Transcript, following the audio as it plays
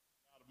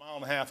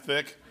mile and a half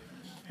thick.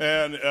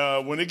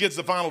 And when it gets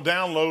the final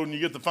download and you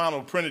get the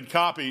final printed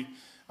copy,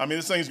 I mean,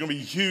 this thing's going to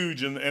be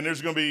huge, and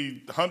there's going to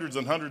be hundreds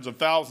and hundreds of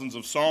thousands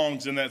of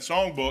songs in that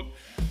songbook.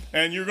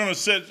 And you're going to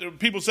sit,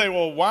 people say,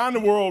 well, why in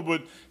the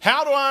world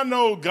how do I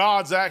know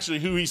God's actually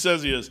who he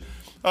says he is?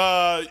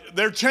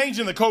 They're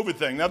changing the COVID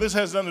thing. Now, this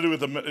has nothing to do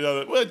with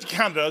well, it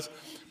kind of does,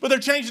 but they're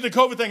changing the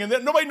COVID thing, and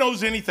nobody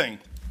knows anything.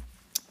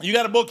 You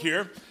got a book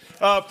here.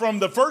 From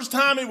the first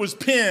time it was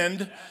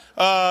penned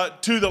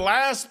to the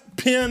last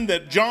pen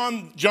that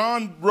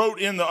John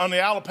wrote on the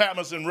Isle of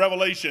Patmos in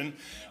Revelation,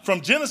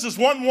 from Genesis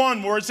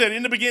 1:1, where it said,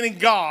 in the beginning,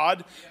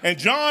 God, and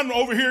John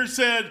over here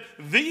said,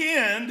 the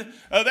end.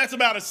 That's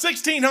about a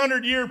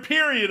 1,600-year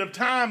period of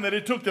time that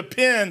it took to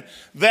pen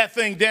that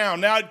thing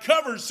down. Now, it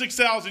covers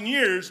 6,000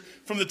 years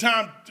from the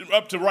time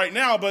up to right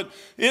now, but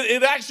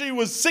it actually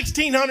was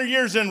 1,600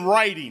 years in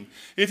writing.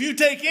 If you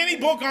take any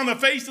book on the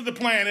face of the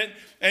planet,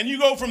 and you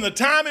go from the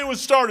time it was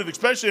started,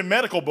 especially a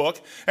medical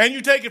book, and you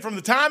take it from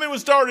the time it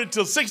was started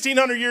till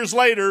 1,600 years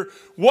later,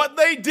 what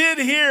they did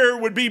here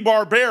would be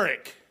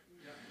barbaric.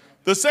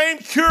 The same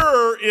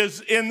cure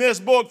is in this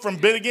book from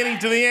beginning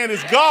to the end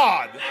is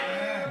God.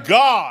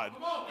 God.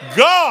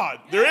 God.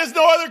 There is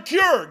no other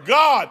cure.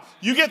 God.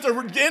 You get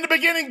in the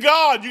beginning,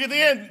 God. You get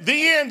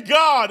the end,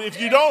 God.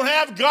 If you don't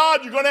have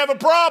God, you're going to have a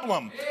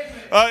problem.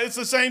 It's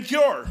the same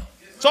cure.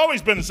 It's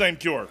always been the same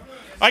cure.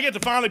 I get to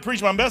finally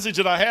preach my message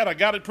that I had. I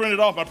got it printed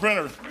off my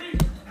printer.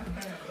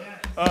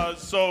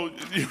 So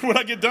when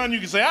I get done, you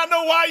can say, I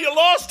know why you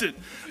lost it.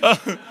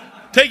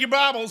 Take your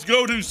Bibles,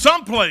 go to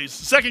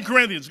someplace, 2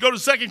 Corinthians. Go to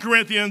 2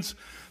 Corinthians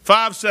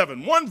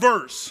 5:7. One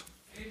verse.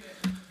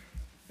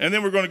 And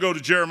then we're going to go to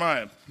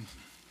Jeremiah.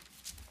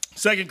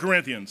 2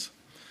 Corinthians.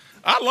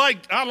 I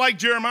like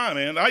Jeremiah,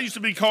 man. I used to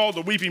be called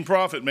the weeping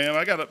prophet,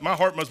 man. My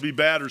heart must be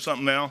bad or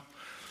something now.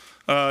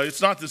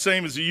 It's not the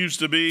same as it used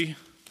to be.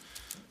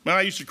 Man,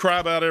 I used to cry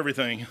about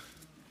everything.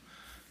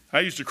 I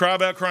used to cry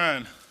about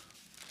crying.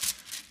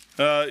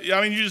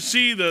 You just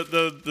see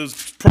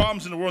the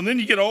problems in the world. And then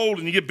you get old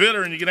and you get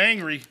bitter and you get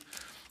angry.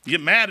 You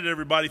get mad at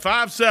everybody.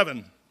 5:7.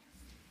 It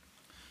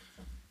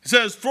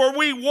says, for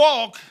we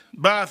walk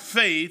by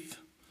faith,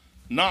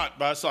 not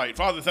by sight.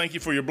 Father, thank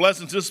you for your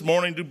blessings this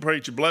morning. Do pray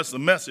that you bless the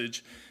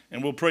message,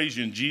 and we'll praise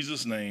you in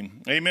Jesus'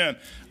 name. Amen.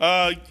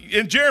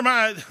 In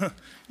Jeremiah,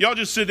 y'all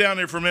just sit down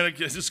there for a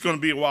minute. It's going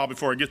to be a while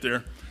before I get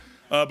there.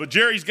 But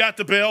Jerry's got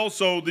the bell,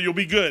 so you'll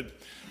be good.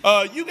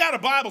 You got a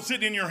Bible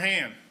sitting in your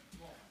hand.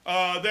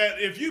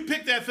 That if you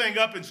pick that thing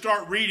up and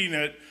start reading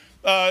it,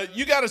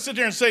 you got to sit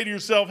there and say to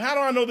yourself, how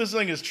do I know this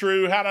thing is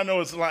true? How do I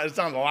know it's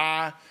not a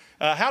lie?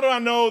 How do I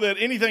know that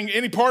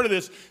any part of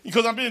this,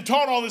 because I'm being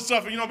taught all this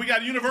stuff, and, we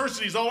got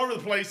universities all over the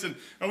place, and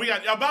we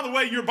got, by the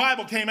way, your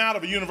Bible came out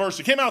of a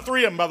university. It came out of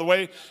 3 of them, by the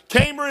way,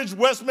 Cambridge,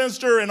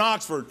 Westminster, and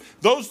Oxford.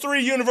 Those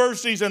 3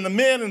 universities and the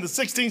men in the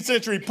 16th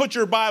century put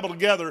your Bible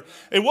together.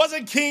 It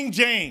wasn't King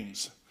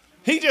James.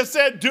 He just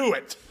said, do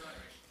it.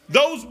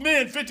 Those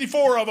men,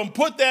 54 of them,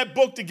 put that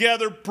book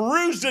together,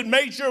 perused it,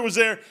 made sure it was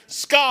there.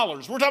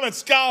 Scholars. We're talking about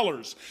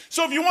scholars.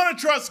 So if you want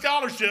to trust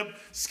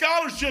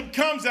scholarship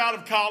comes out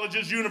of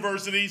colleges,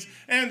 universities,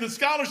 and the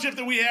scholarship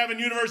that we have in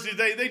universities,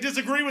 they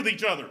disagree with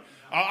each other.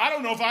 I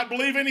don't know if I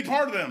believe any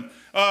part of them.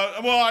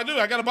 Well, I do.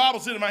 I got a Bible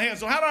sitting in my hand.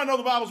 So how do I know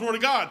the Bible's the Word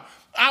of God?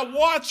 I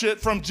watch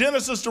it from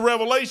Genesis to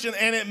Revelation,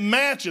 and it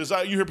matches.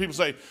 You hear people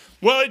say,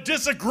 well, it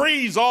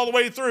disagrees all the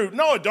way through.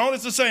 No, it don't.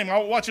 It's the same.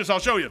 Watch this. I'll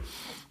show you.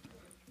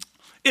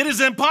 It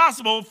is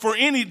impossible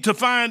to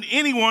find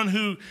anyone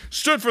who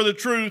stood for the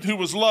truth who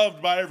was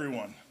loved by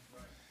everyone.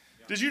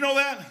 Did you know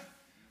that?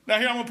 Now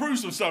here I'm going to prove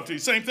some stuff to you.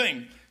 Same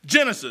thing.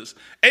 Genesis.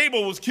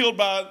 Abel was killed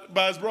by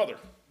his brother.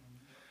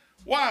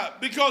 Why?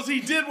 Because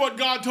he did what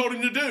God told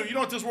him to do. You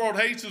know what this world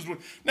hates is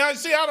now.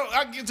 See,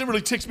 it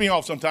really ticks me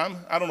off sometimes.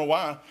 I don't know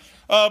why.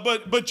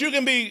 But you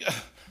can be.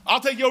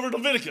 I'll take you over to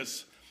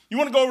Leviticus. You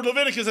want to go over to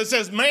Leviticus? It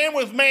says, man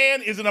with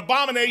man is an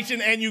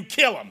abomination, and you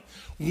kill him.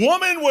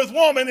 Woman with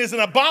woman is an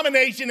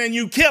abomination, and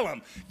you kill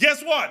him.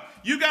 Guess what?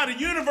 You got a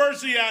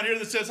university out here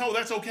that says, oh,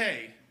 that's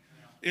okay.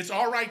 It's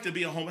all right to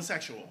be a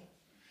homosexual.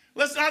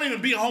 Let's not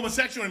even be a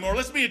homosexual anymore.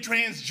 Let's be a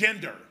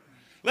transgender.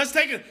 Let's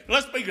be a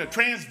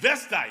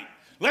transvestite.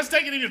 Let's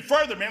take it even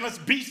further, man. Let's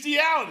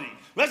bestiality.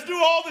 Let's do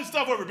all this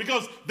stuff over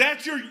because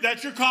that's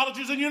your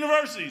colleges and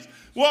universities.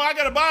 Well, I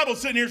got a Bible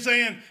sitting here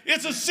saying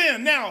it's a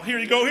sin. Now, here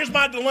you go. Here's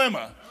my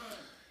dilemma.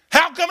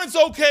 How come it's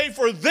okay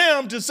for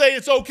them to say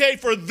it's okay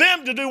for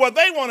them to do what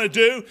they want to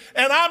do,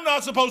 and I'm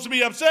not supposed to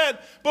be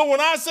upset? But when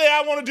I say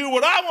I want to do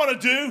what I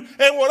want to do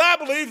and what I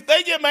believe,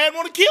 they get mad and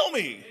want to kill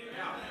me.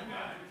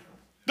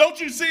 Don't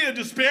you see a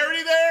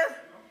disparity there?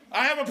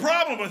 I have a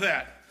problem with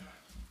that.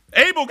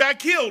 Abel got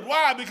killed.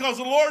 Why? Because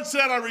the Lord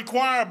said, I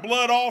require a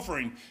blood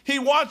offering. He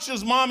watched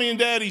his mommy and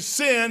daddy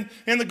sin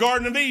in the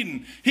Garden of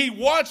Eden. He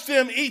watched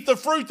them eat the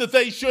fruit that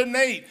they shouldn't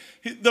eat.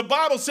 The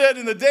Bible said,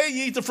 in the day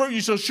you eat the fruit, you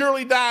shall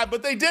surely die.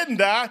 But they didn't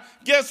die.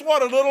 Guess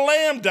what? A little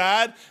lamb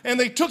died, and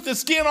they took the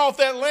skin off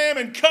that lamb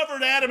and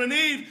covered Adam and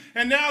Eve,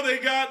 and now they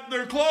got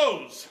their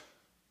clothes.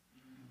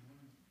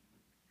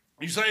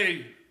 You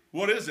say,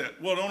 What is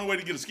that? Well, the only way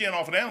to get a skin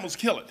off an animal is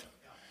kill it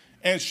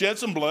and shed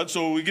some blood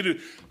so we could do.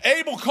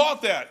 Abel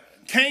caught that.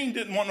 Cain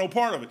didn't want no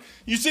part of it.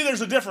 You see,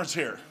 there's a difference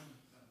here.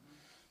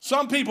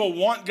 Some people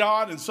want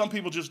God and some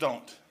people just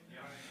don't.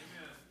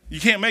 You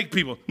can't make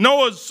people.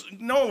 Noah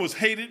was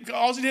hated.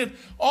 All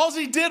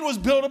he did was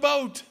build a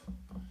boat.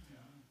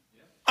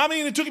 I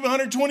mean, it took him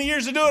 120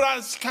 years to do it. I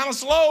was kind of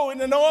slow.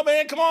 And Noah,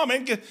 man, come on,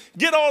 man.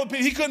 Get all the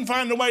people. He couldn't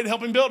find nobody to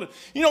help him build it.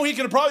 You know, he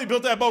could have probably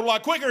built that boat a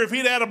lot quicker if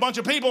he'd had a bunch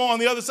of people on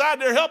the other side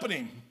there helping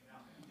him.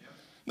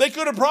 They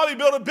could have probably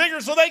built it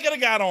bigger so they could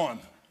have got on.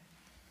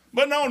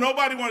 But no,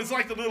 nobody wanted. It's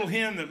like the little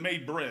hen that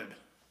made bread.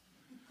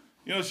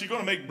 You know, she's going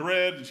to make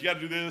bread, and she got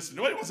to do this.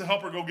 Nobody wants to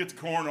help her go get the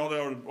corn or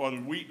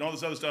the wheat and all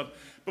this other stuff.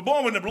 But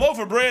boy, when the loaf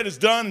of bread is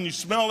done and you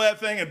smell that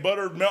thing and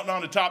butter melting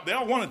on the top, they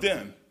all want it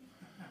then.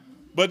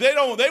 But they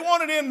don't. They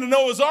wanted in the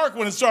Noah's Ark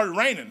when it started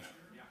raining.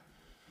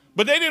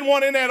 But they didn't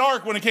want in that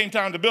ark when it came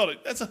time to build it.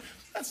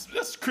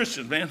 That's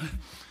Christians, man.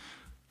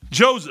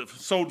 Joseph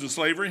sold to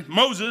slavery.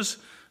 Moses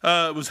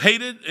was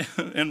hated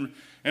and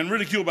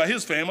ridiculed by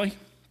his family.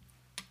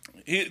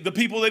 The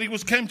people that he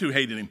came to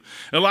hated him.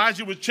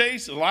 Elijah was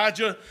chased.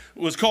 Elijah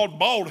was called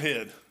bald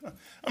head.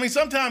 I mean,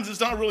 sometimes it's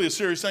not really a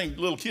serious thing.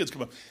 Little kids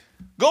come up.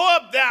 Go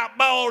up, thou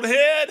bald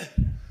head.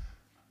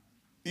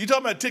 You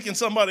talking about ticking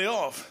somebody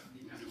off.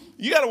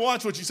 You got to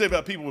watch what you say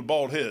about people with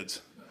bald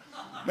heads.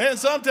 Man,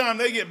 sometimes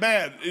they get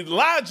mad.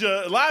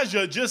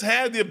 Elijah just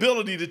had the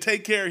ability to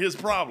take care of his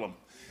problem.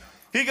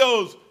 He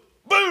goes,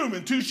 boom,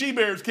 and 2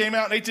 she-bears came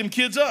out and ate them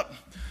kids up.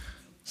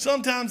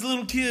 Sometimes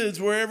little kids,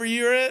 wherever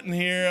you're at in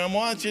here, I'm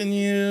watching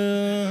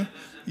you.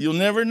 You'll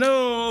never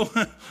know.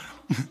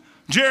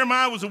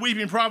 Jeremiah was a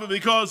weeping prophet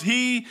because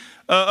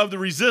of the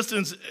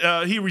resistance.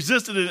 He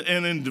resisted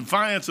and in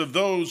defiance of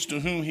those to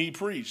whom he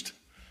preached.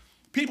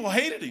 People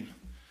hated him.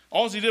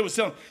 All he did was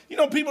tell them. You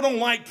know, people don't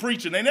like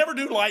preaching. They never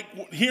do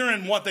like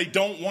hearing what they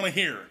don't want to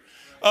hear.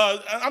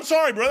 I'm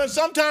sorry, brother.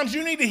 Sometimes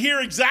you need to hear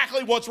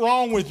exactly what's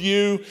wrong with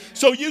you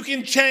so you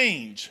can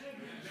change.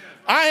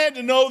 I had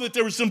to know that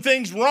there were some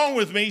things wrong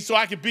with me so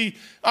I could be,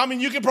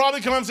 you could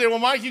probably come and say, well,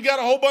 Mike, you got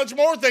a whole bunch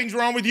more things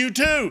wrong with you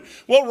too.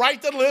 Well,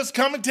 write the list,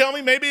 come and tell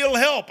me, maybe it'll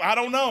help. I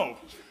don't know.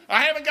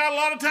 I haven't got a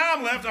lot of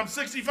time left. I'm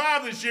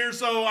 65 this year,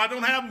 so I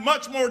don't have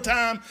much more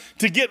time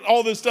to get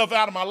all this stuff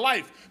out of my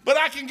life. But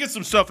I can get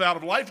some stuff out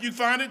of life. You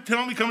find it,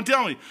 tell me, come and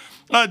tell me.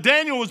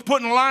 Daniel was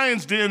put in the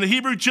lion's den. The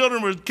Hebrew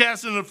children were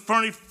cast in the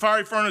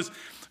fiery furnace.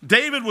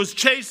 David was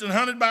chased and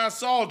hunted by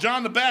Saul.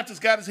 John the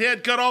Baptist got his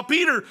head cut off.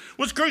 Peter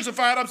was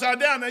crucified upside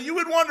down. Now, you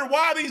would wonder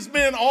why these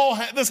men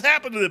this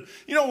happened to them.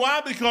 You know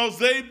why? Because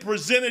they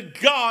presented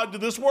God to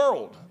this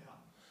world.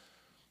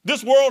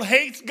 This world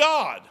hates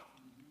God.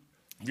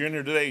 If you're in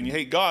here today and you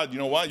hate God, you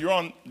know what? You're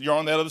on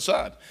that other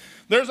side.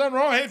 There's nothing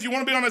wrong. Hey, if you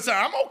want to be on that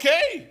side, I'm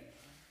okay.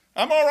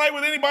 I'm all right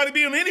with anybody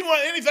being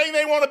anything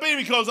they want to be,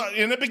 because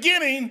in the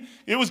beginning,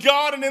 it was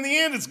God, and in the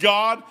end, it's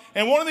God.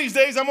 And one of these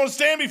days, I'm going to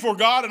stand before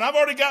God, and I've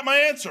already got my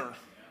answer.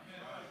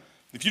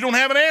 If you don't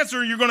have an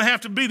answer, you're going to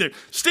have to be there.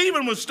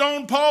 Stephen was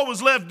stoned. Paul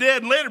was left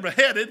dead and later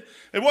beheaded.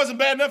 It wasn't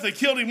bad enough they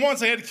killed him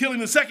once. They had to kill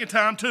him the second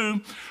time, too.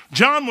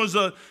 John was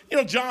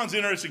John's an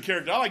interesting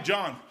character. I like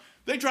John.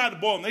 They tried to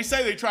boil him. They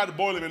say they tried to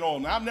boil him in oil.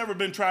 Now, I've never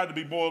been tried to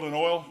be boiled in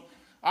oil.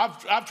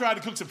 I've tried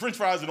to cook some French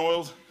fries in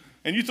oils.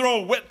 And you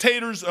throw wet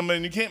taters,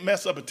 you can't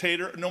mess up a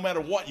tater no matter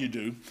what you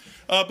do.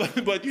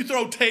 But you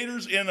throw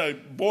taters in a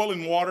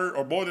boiling water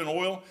or boiling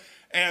oil,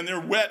 and they're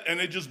wet, and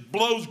it just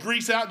blows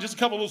grease out. Just a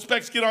couple little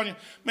specks get on you.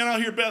 Man,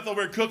 I'll hear Beth over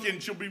there cooking.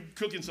 She'll be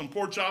cooking some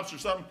pork chops or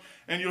something,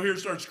 and you'll hear her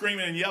start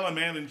screaming and yelling,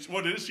 man, and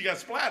what it is, she got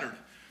splattered.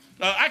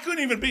 I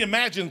couldn't even be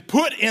imagined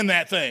put in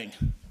that thing.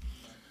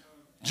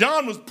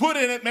 John was put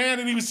in it, man,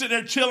 and he was sitting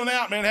there chilling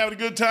out, man, having a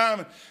good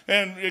time,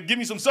 and give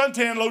me some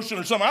suntan lotion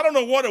or something. I don't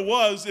know what it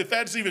was, if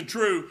that's even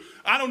true.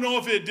 I don't know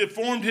if it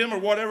deformed him or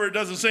whatever. It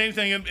doesn't say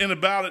anything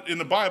about it in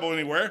the Bible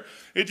anywhere.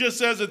 It just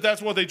says that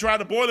that's what they tried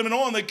to boil him in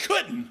oil, and they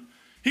couldn't.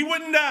 He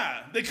wouldn't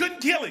die. They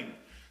couldn't kill him.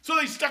 So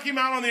they stuck him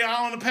out on the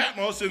island of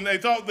Patmos, and they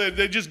thought that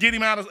they'd just get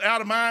him out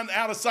of mind,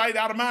 out of sight,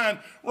 out of mind.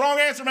 Wrong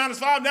answer,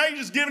 -5. Now you're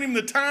just giving him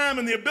the time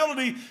and the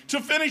ability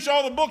to finish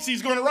all the books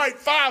he's going to write,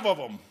 5 of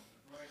them.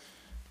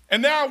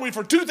 And now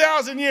for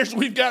 2,000 years,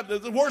 we've got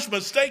the worst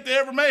mistake they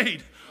ever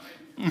made.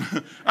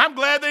 I'm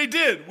glad they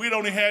did. We'd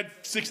only had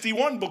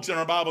 61 books in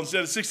our Bible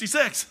instead of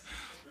 66.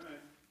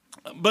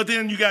 But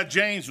then you got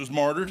James was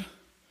martyred.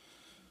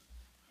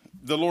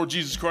 The Lord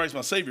Jesus Christ,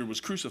 my Savior,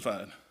 was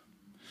crucified.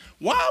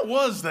 Why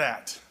was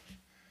that?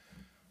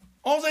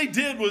 All they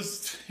did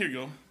was, here you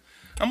go,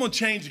 I'm going to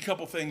change a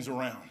couple things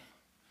around.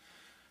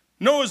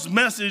 Noah's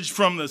message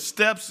from the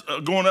steps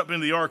going up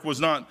into the ark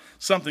was not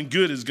something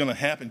good is going to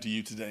happen to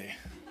you today.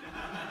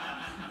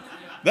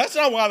 That's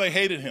not why they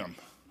hated him.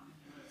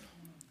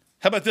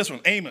 How about this one,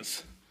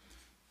 Amos?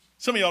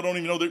 Some of y'all don't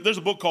even know. There's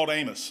a book called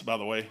Amos, by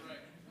the way.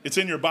 It's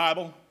in your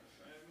Bible.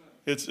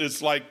 It's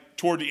like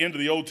toward the end of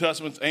the Old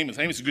Testament. Amos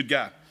is a good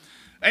guy.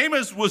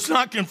 Amos was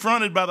not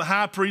confronted by the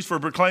high priest for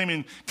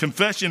proclaiming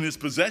confession is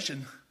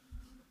possession.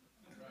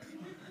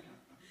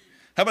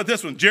 How about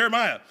this one,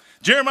 Jeremiah?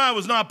 Jeremiah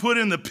was not put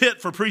in the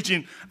pit for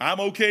preaching, I'm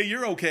okay,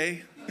 you're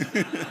okay.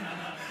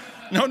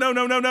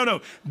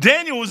 No.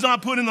 Daniel was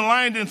not put in the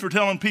lion den for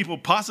telling people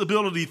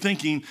possibility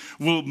thinking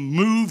will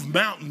move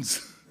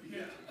mountains.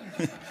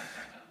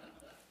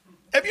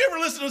 Have you ever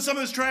listened to some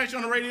of this trash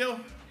on the radio?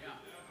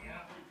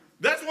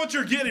 That's what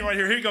you're getting right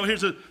here. Here you go.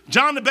 Here's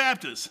John the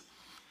Baptist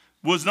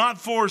was not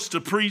forced to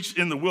preach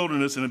in the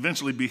wilderness and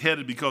eventually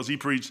beheaded because he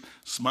preached,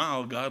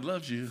 smile, God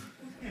loves you.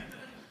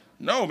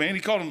 No, man, he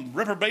called them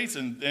reprobates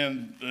and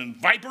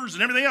vipers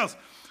and everything else.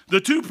 The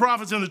two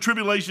prophets in the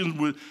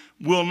tribulation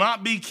will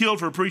not be killed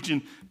for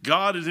preaching,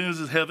 God is in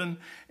his heaven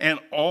and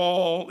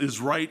all is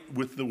right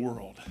with the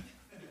world.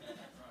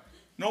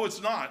 No,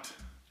 it's not.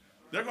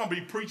 They're going to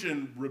be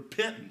preaching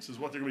repentance is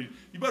what they're going to be.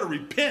 You better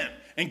repent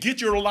and get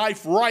your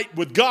life right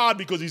with God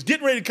because he's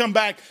getting ready to come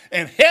back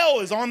and hell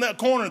is on that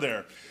corner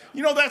there.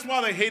 You know, that's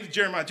why they hated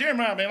Jeremiah.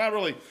 Jeremiah,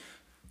 man,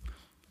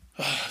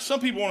 some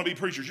people want to be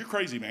preachers. You're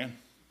crazy, man.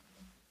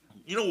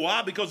 You know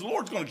why? Because the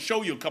Lord's going to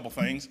show you a couple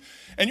things,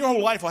 and your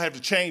whole life will have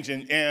to change,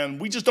 and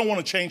we just don't want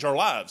to change our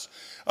lives.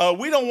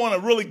 We don't want to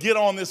really get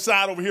on this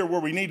side over here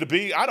where we need to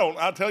be.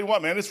 I'll tell you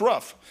what, man, it's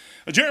rough.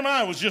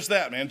 Jeremiah was just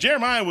that, man.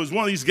 Jeremiah was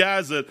one of these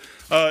guys that,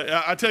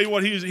 I tell you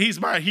what, he's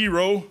my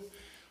hero.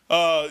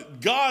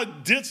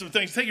 God did some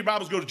things. Take your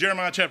Bibles, go to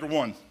Jeremiah chapter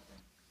 1.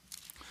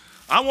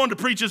 I wanted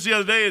to preach this the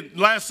other day,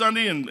 last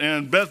Sunday,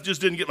 and Beth just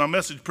didn't get my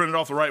message printed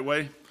off the right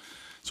way,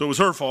 so it was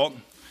her fault.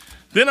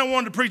 Then I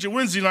wanted to preach it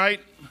Wednesday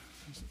night.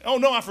 Oh,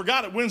 no, I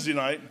forgot it Wednesday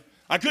night.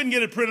 I couldn't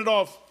get it printed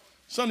off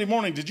Sunday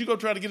morning. Did you go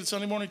try to get it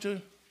Sunday morning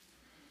too?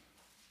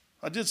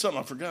 I did something.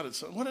 I forgot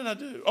it. What did I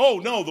do?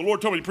 Oh, no, the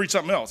Lord told me to preach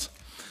something else.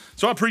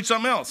 So I preached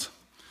something else.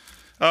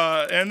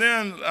 And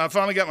then I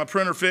finally got my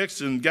printer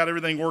fixed and got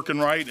everything working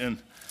right. And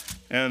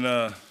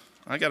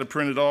I got it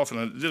printed off,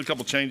 and I did a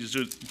couple changes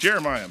to it.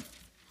 Jeremiah.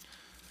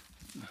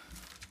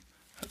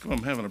 How come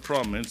I'm having a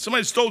problem, man?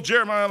 Somebody stole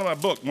Jeremiah out of my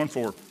book,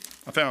 1:4.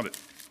 I found it.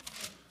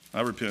 I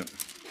repent.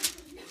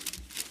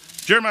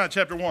 Jeremiah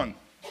chapter 1.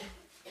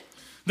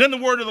 Then the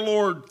word of the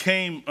Lord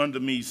came unto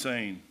me,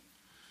 saying,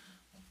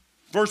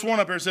 verse 1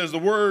 up here says, the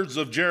words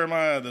of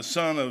Jeremiah, the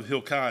son of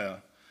Hilkiah,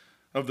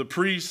 of the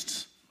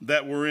priests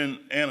that were in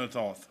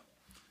Anathoth,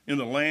 in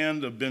the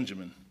land of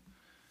Benjamin.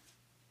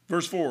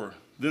 Verse 4,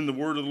 then the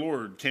word of the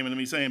Lord came unto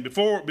me, saying,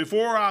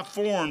 before I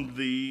formed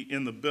thee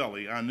in the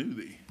belly, I knew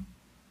thee.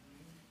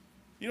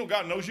 You know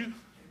God knows you?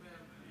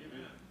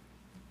 Amen.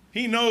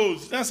 He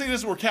knows. Now see,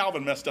 this is where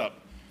Calvin messed up.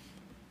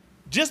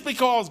 Just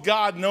because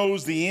God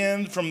knows the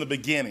end from the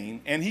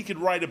beginning, and he could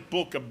write a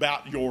book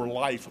about your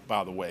life,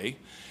 by the way,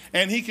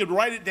 and he could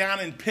write it down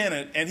and pen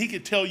it, and he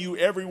could tell you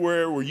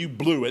everywhere where you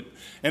blew it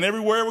and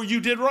everywhere where you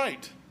did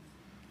right.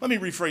 Let me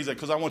rephrase that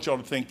because I want y'all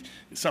to think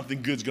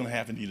something good's going to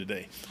happen to you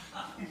today.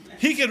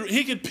 He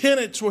could pen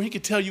it so he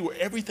could tell you where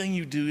everything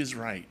you do is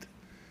right.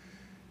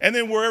 And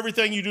then where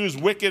everything you do is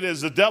wicked as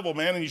the devil,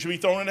 man, and you should be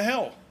thrown into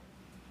hell.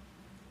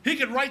 He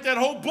could write that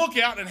whole book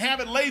out and have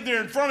it laid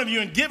there in front of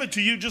you and give it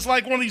to you just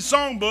like one of these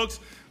song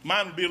books.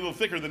 Mine would be a little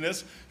thicker than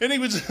this. And he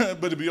would,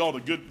 but it'd be all the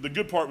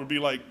good part would be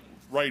like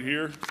right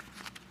here.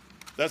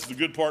 That's the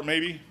good part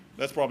maybe.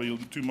 That's probably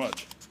too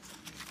much.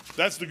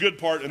 That's the good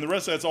part, and the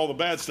rest of that's all the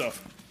bad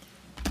stuff.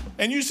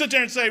 And you sit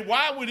there and say,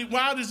 why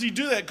does he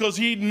do that? Because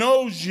he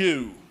knows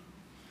you.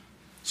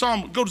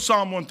 Go to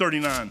Psalm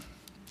 139.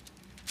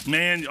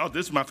 Man,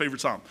 this is my favorite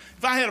psalm.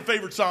 If I had a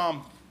favorite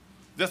psalm,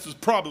 this is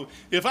probably,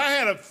 if I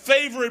had a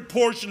favorite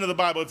portion of the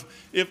Bible,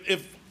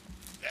 if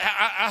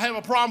I have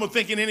a problem with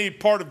thinking any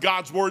part of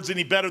God's word is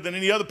any better than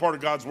any other part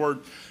of God's word.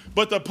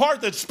 But the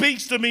part that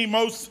speaks to me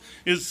most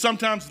is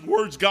sometimes the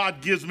words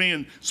God gives me.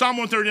 And Psalm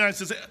 139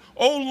 says,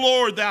 O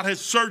Lord, thou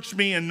hast searched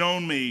me and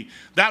known me.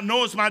 Thou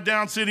knowest my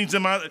down sittings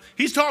and my...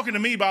 He's talking to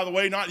me, by the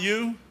way, not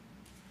you.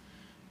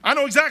 I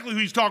know exactly who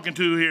he's talking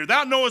to here.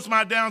 Thou knowest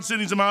my down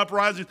sittings and my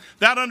uprisings.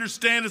 Thou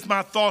understandest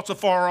my thoughts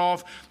afar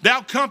off.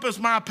 Thou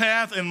compassest my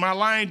path and my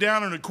lying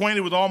down and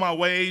acquainted with all my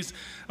ways.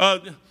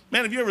 Man,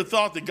 have you ever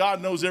thought that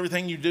God knows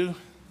everything you do?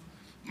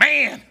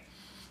 Man,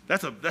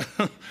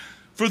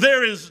 for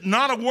there is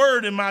not a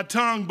word in my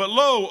tongue, but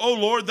lo, O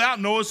Lord, thou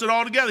knowest it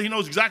altogether. He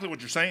knows exactly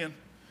what you're saying.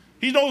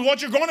 He knows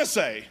what you're going to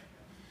say.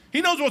 He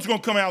knows what's going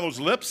to come out of those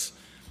lips.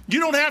 You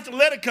don't have to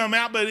let it come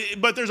out,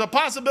 but there's a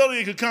possibility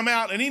it could come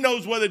out, and he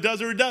knows whether it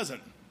does or it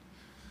doesn't.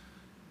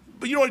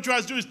 But you know what he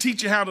tries to do is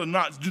teach you how to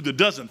not do the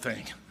doesn't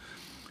thing.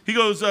 He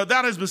goes, thou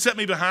hast beset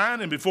me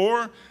behind and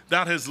before.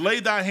 Thou hast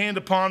laid thy hand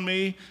upon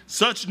me.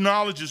 Such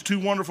knowledge is too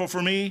wonderful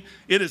for me.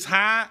 It is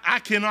high. I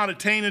cannot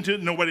attain into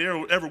it. Nobody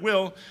ever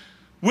will.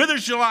 Whither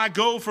shall I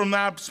go from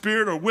thy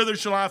spirit, or whither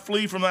shall I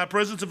flee from thy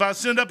presence? If I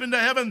ascend up into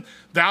heaven,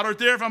 thou art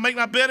there. If I make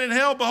my bed in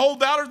hell, behold,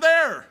 thou art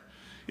there.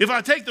 If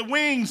I take the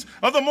wings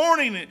of the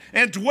morning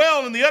and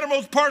dwell in the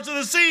uttermost parts of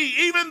the sea,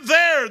 even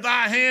there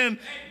thy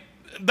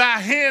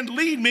hand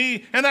lead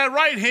me, and thy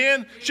right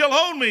hand shall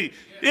hold me.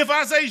 If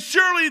I say,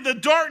 surely the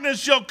darkness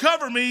shall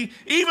cover me,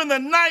 even the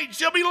night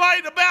shall be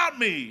light about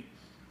me.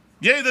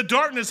 Yea, the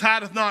darkness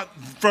hideth not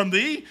from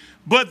thee,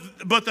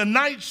 but the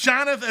night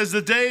shineth as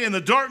the day, and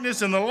the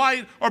darkness and the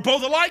light are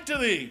both alike to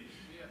thee.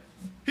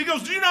 He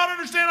goes, do you not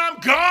understand I'm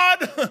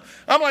God?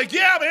 I'm like,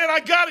 yeah, man, I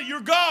got it.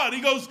 You're God.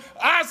 He goes,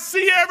 I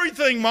see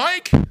everything,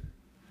 Mike.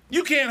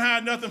 You can't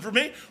hide nothing from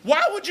me.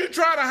 Why would you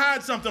try to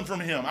hide something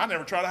from him? I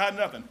never try to hide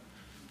nothing.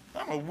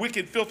 I'm a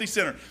wicked, filthy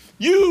sinner.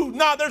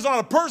 There's not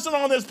a person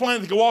on this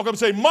planet that can walk up and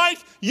say, Mike,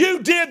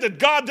 you did that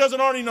God doesn't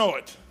already know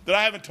it, that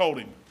I haven't told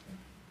him.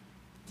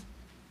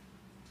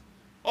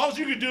 All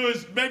you could do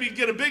is maybe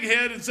get a big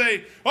head and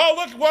say, oh,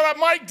 look at what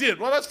Mike did.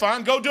 Well, that's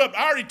fine. Go do it.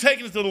 I already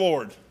taken it to the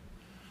Lord.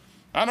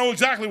 I know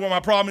exactly what my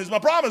problem is. My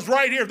problem is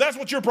right here. That's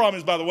what your problem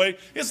is, by the way.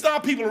 It's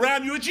not people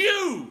around you. It's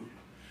you.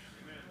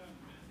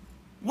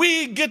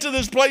 We get to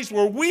this place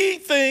where we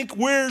think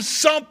we're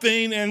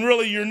something and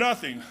really you're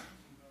nothing.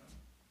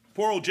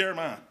 Poor old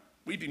Jeremiah,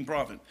 weeping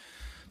prophet.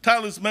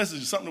 Title of this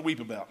message is something to weep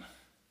about.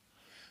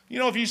 You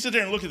know, if you sit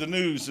there and look at the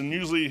news, and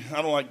usually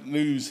I don't like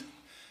news.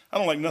 I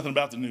don't like nothing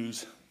about the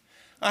news.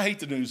 I hate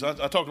the news. I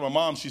talk to my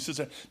mom. She sits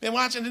there, been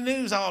watching the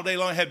news all day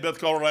long. I had Beth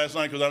call her last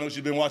night because I know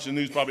she's been watching the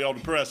news, probably all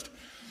depressed.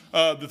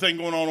 The thing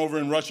going on over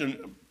in Russia.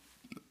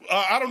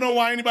 I don't know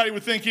why anybody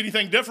would think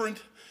anything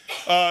different.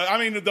 I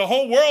mean, the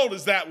whole world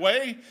is that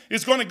way.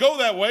 It's going to go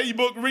that way.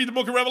 Read the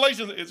book of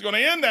Revelation. It's going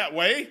to end that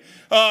way.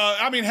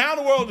 I mean, how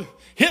in the world?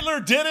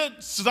 Hitler did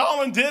it.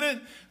 Stalin did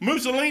it.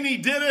 Mussolini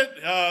did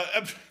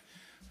it.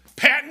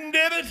 Patton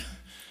did it.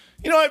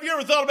 You know, have you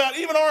ever thought about,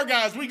 even our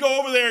guys, we go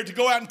over there to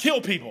go out and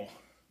kill people.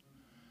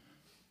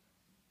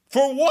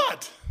 For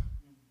what?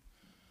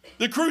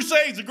 The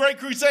Crusades, the Great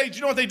Crusades,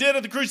 you know what they did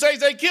at the Crusades?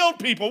 They killed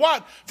people.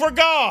 What? For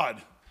God.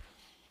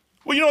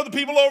 Well, you know, the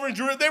people over in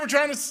Jerusalem, they were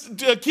trying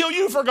to kill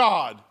you for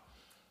God.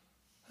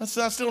 I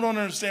still don't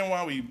understand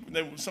why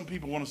some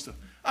people want us to.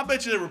 I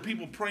bet you there were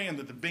people praying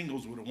that the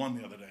Bengals would have won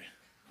the other day.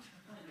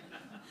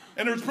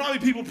 And there was probably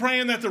people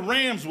praying that the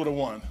Rams would have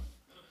won.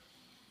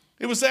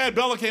 It was sad.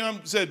 Bella came up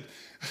and said,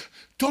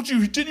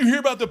 didn't you hear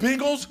about the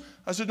Bengals?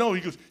 I said, no.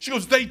 She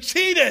goes, they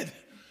cheated.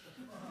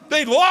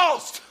 They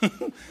lost.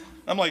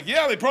 I'm like,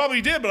 yeah, they probably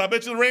did, but I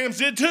bet you the Rams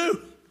did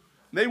too.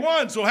 They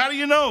won. So how do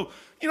you know?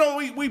 You know,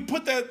 we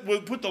put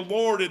the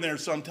Lord in there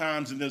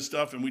sometimes in this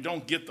stuff, and we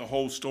don't get the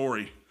whole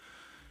story.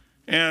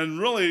 And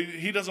really,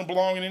 he doesn't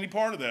belong in any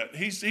part of that.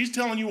 He's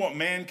telling you what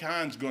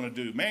mankind's going to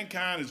do.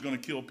 Mankind is going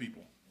to kill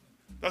people.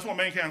 That's what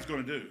mankind's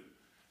going to do.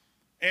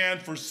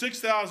 And for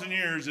 6,000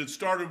 years, it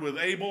started with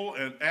Abel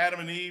and Adam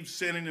and Eve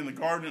sinning in the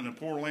garden and a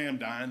poor lamb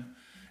dying.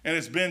 And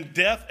it's been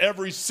death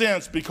ever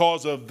since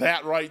because of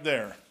that right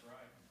there.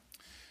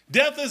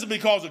 Death isn't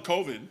because of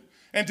COVID.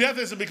 And death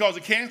isn't because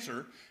of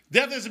cancer.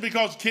 Death isn't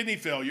because of kidney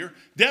failure.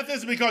 Death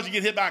isn't because you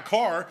get hit by a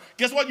car.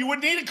 Guess what? You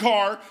wouldn't need a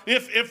car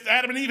if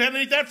Adam and Eve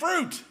hadn't eaten that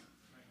fruit.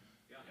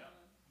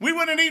 We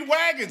wouldn't need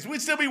wagons.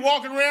 We'd still be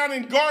walking around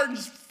in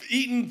gardens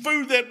eating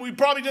food that we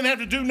probably didn't have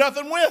to do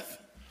nothing with.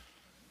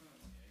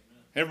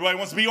 Everybody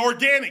wants to be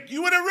organic.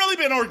 You would have really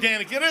been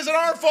organic. It isn't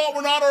our fault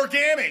we're not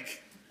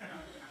organic.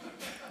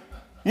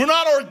 We're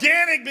not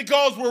organic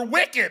because we're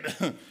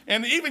wicked.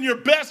 And even your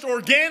best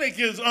organic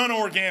is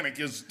unorganic.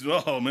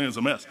 Oh, man, it's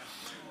a mess.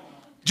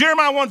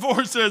 Jeremiah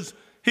 1:4 says,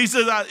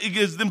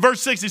 in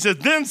verse 6, he says,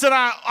 then said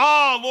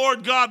I,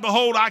 Lord God,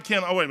 behold, I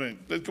can. Oh, wait a minute.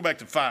 Let's go back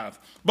to 5.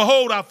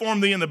 Behold, I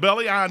formed thee in the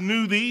belly. I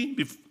knew thee.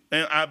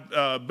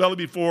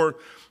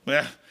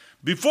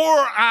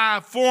 Before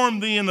I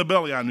formed thee in the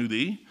belly, I knew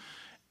thee.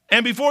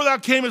 And before thou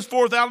camest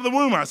forth out of the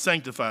womb, I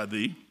sanctified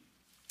thee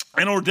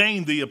and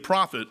ordained thee a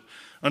prophet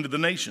unto the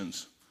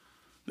nations.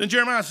 Then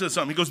Jeremiah says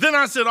something. He goes, then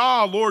I said,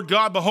 Lord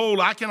God, behold,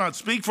 I cannot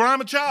speak, for I'm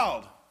a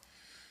child.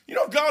 You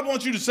know, if God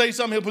wants you to say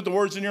something, he'll put the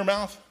words in your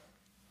mouth.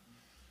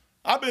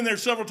 I've been there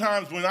several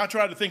times when I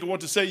try to think of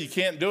what to say, you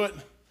can't do it.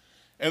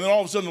 And then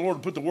all of a sudden the Lord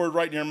will put the word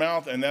right in your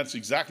mouth, and that's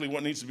exactly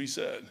what needs to be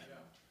said.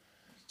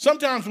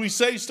 Sometimes we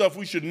say stuff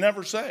we should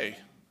never say.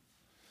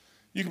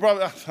 You can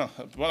probably,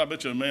 well, I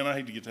bet you, man, I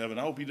hate to get to heaven.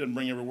 I hope he doesn't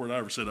bring every word I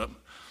ever said up.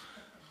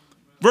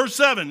 Verse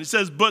 7, it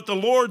says, but the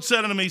Lord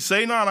said unto me,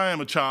 say not I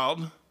am a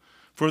child,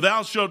 for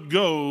thou shalt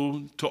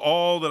go to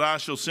all that I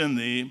shall send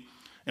thee,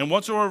 and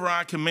whatsoever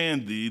I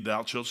command thee,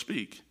 thou shalt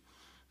speak.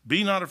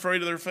 Be not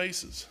afraid of their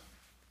faces.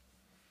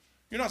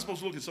 You're not supposed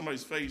to look at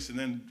somebody's face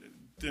and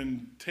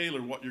then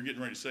tailor what you're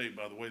getting ready to say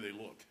by the way they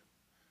look.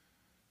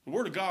 The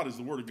Word of God is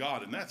the Word of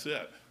God, and that's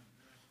it.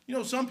 You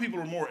know, some people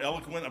are more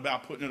eloquent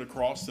about putting it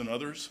across than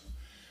others.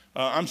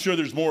 I'm sure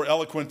there's more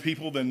eloquent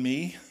people than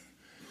me.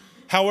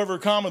 However,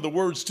 the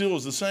word still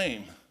is the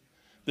same.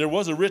 There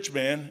was a rich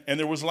man, and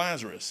there was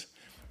Lazarus.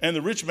 And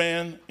the rich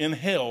man in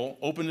hell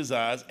opened his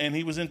eyes, and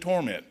he was in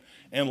torment.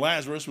 And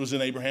Lazarus was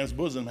in Abraham's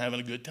bosom having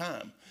a good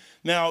time.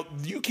 Now,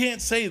 you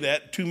can't say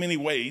that too many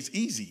ways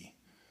easy.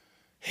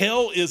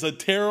 Hell is a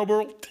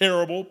terrible,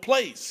 terrible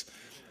place.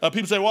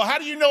 People say, well, how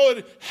do you know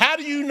it? How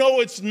do you know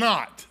it's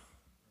not?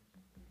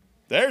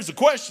 There's the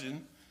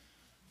question.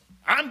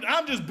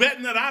 I'm just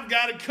betting that I've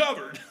got it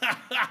covered.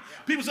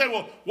 People say,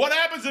 well, what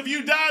happens if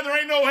you die and there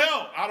ain't no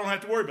hell? I don't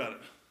have to worry about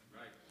it.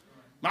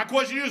 My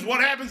question is,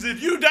 what happens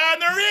if you die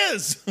and there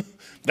is?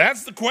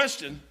 That's the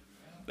question.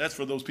 That's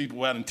for those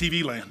people out in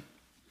TV land.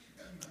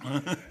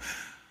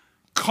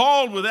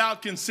 Called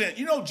without consent.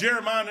 You know,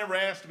 Jeremiah never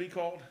asked to be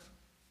called.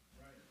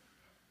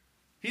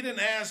 He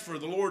didn't ask for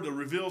the Lord to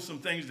reveal some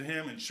things to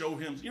him and show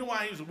him. You know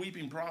why he was a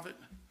weeping prophet?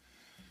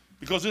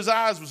 Because his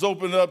eyes was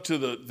opened up to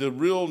the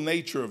real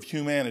nature of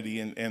humanity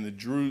and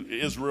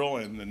Israel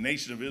and the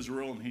nation of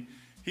Israel. And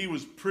he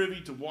was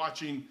privy to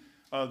watching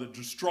the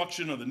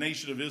destruction of the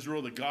nation of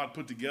Israel that God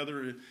put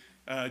together.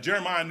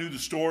 Jeremiah knew the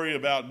story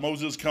about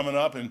Moses coming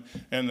up and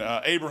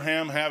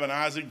Abraham having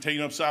Isaac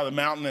taken upside the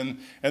mountain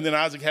and then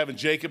Isaac having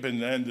Jacob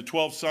and the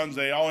 12 sons.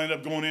 They all end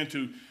up going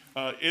into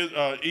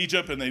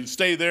Egypt, and they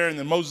stay there, and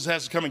then Moses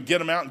has to come and get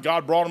them out, and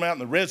God brought them out, and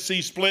the Red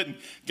Sea split, and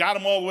got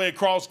them all the way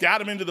across, got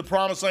them into the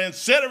promised land,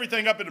 set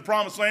everything up in the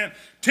promised land,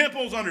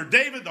 temples under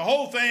David, the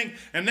whole thing,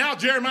 and now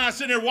Jeremiah's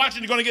sitting there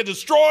watching, they're going to get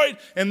destroyed,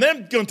 and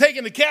them going to take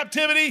into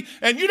captivity,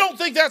 and you don't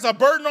think that's a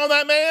burden on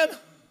that man?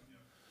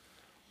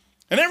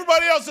 And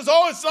everybody else says,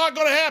 oh, it's not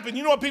going to happen.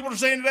 You know what people are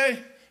saying today?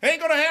 It ain't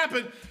going to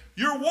happen.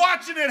 You're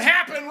watching it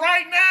happen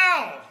right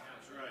now.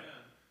 That's right.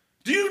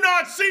 Do you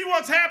not see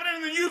what's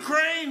happening in the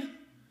Ukraine?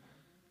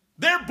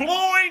 They're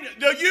blowing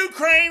the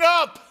Ukraine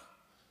up.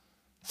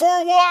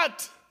 For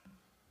what?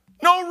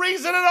 No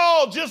reason at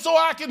all, just so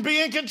I can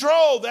be in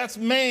control. That's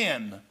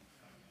man.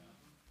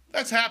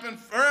 That's happened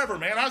forever,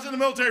 man. I was in the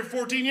military for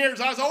 14 years.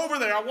 I was over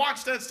there. I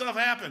watched that stuff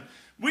happen.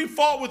 We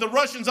fought with the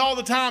Russians all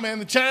the time, man.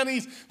 The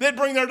Chinese, they'd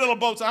bring their little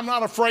boats. I'm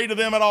not afraid of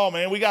them at all,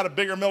 man. We got a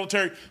bigger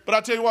military. But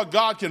I tell you what,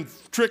 God can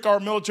trick our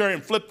military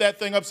and flip that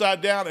thing upside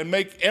down and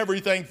make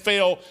everything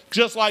fail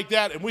just like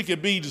that, and we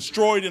could be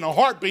destroyed in a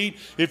heartbeat.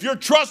 If you're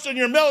trusting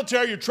your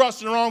military, you're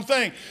trusting the wrong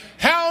thing.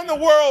 How in the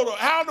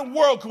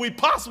world can we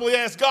possibly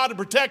ask God to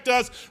protect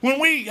us when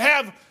we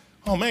have,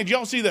 oh, man, do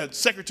y'all see that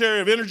Secretary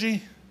of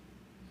Energy?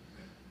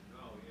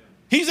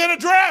 He's in a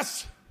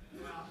dress.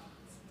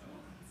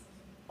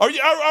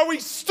 Are we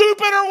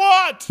stupid or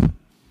what?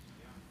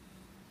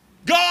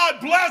 God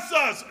bless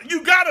us.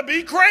 You got to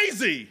be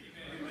crazy.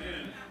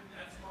 Amen.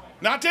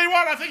 Now, I'll tell you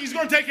what, I think he's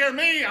going to take care of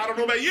me. I don't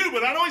know about you,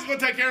 but I know he's going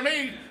to take care of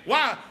me.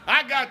 Why?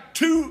 I got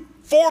 2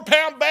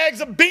 4-pound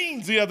bags of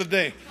beans the other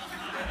day.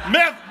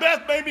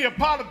 Beth made me a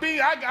pot of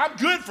beans. I'm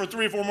good for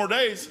 3 or 4 more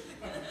days.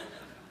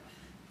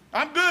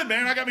 I'm good,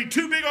 man. I got me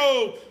 2 big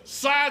old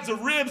sides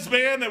of ribs,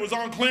 man, that was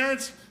on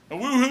clearance. A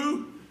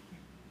woohoo.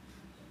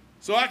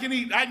 So I can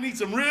eat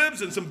some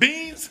ribs and some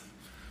beans.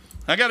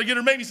 I got to get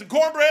her maybe some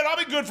cornbread. I'll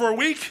be good for a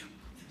week.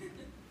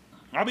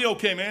 I'll be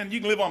okay, man.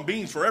 You can live on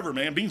beans forever,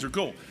 man. Beans are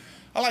cool.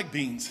 I like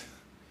beans.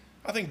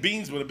 I think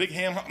beans with a big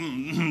ham.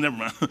 Never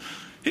mind.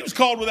 He was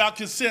called without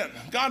consent.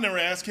 God never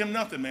asked him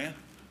nothing, man.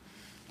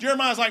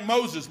 Jeremiah's like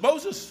Moses.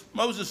 Moses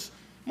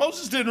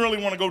didn't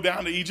really want to go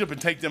down to Egypt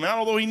and take them out,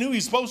 although he knew he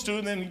was supposed to,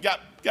 and then he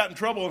got in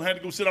trouble and had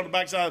to go sit on the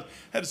backside,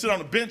 had to sit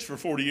on a bench for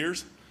 40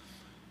 years.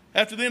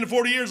 After the end of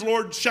 40 years, the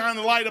Lord shined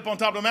the light up on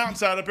top of the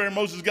mountainside up there, and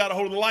Moses got a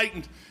hold of the light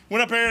and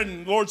went up there,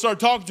 and the Lord started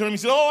talking to him. He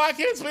said, oh, I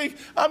can't speak.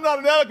 I'm not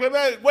an eloquent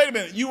man. Wait a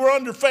minute. You were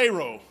under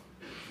Pharaoh.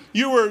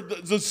 You were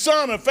the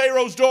son of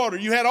Pharaoh's daughter.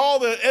 You had all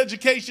the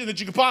education that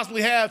you could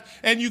possibly have,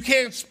 and you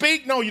can't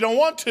speak? No, you don't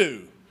want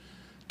to.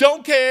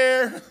 Don't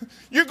care.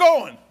 You're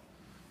going.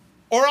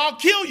 Or I'll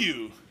kill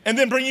you and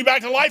then bring you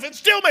back to life and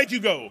still make you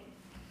go.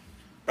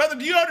 Brother,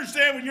 do you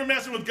understand when you're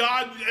messing with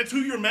God, it's who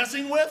you're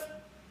messing with?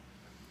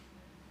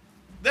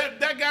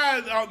 That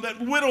guy, that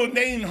widow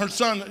named her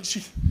son,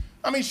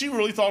 she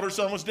really thought her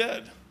son was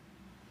dead.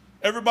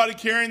 Everybody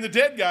carrying the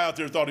dead guy out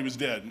there thought he was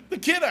dead. The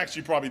kid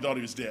actually probably thought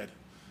he was dead.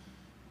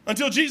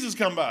 Until Jesus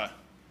come by.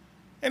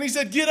 And he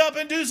said, get up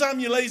and do something,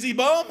 you lazy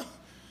bum.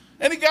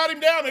 And he got him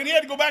down, and he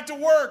had to go back to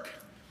work.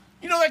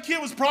 You know, that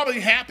kid was probably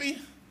happy.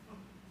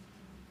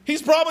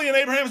 He's probably in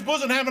Abraham's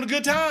bosom having a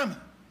good time.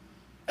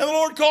 And the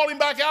Lord called him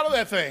back out of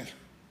that thing.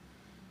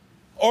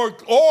 Or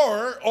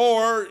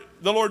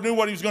the Lord knew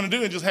what he was going to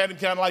do and just had him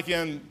kind of like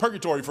in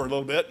purgatory for a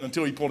little bit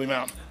until he pulled him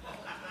out.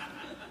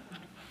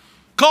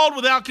 Called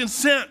without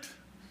consent.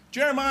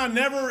 Jeremiah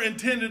never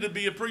intended to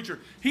be a preacher.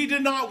 He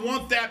did not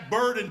want that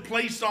burden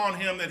placed on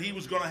him that he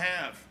was going to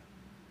have.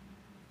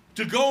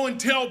 To go and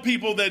tell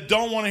people that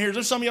don't want to hear.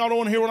 There's some of y'all don't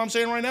want to hear what I'm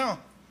saying right now.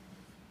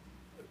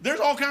 There's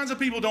all kinds of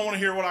people don't want to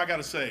hear what I got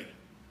to say.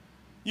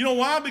 You know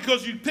why?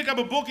 Because you pick up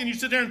a book and you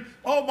sit there and,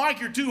 oh, Mike,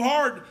 you're too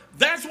hard.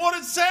 That's what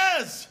it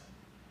says.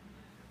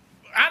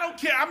 I don't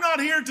care. I'm not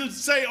here to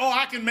say, oh,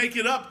 I can make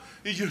it up.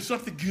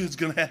 Something good's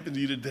going to happen to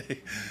you today.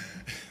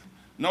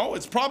 No,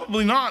 it's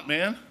probably not,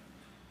 man.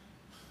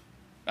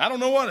 I don't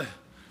know what.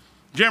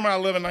 Jeremiah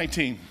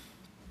 11:19.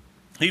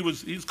 He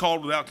was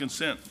called without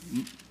consent.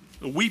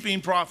 A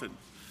weeping prophet.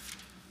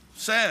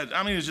 Sad.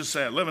 It's just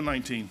sad.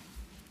 11:19.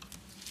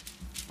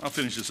 I'll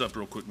finish this up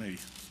real quick maybe.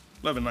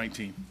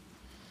 11:19.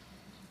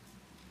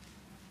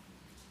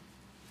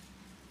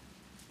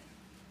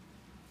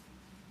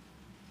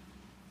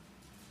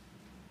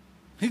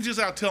 He's just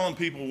out telling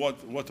people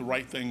what the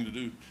right thing to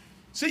do.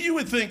 See, you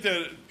would think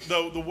that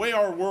the way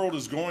our world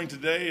is going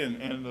today,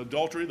 and the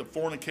adultery, the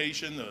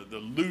fornication, the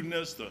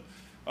lewdness,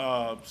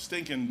 the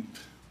stinking,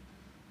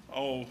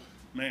 oh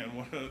man,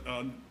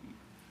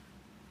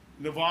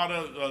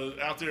 Nevada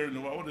out there,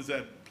 what is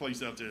that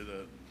place out there?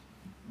 The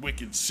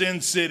wicked Sin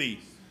City,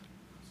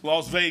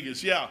 Las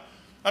Vegas, yeah.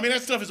 I mean,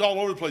 that stuff is all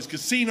over the place.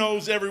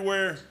 Casinos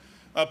everywhere.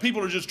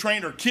 People are just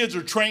trained, or kids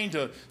are trained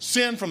to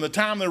sin from the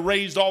time they're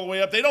raised all the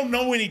way up. They don't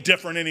know any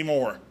different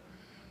anymore.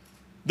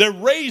 They're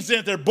raised in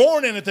it. They're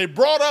born in it. They're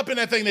brought up in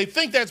that thing. They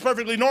think that's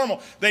perfectly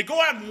normal. They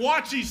go out and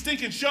watch these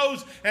stinking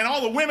shows, and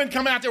all the women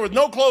come out there with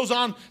no clothes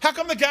on. How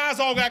come the guys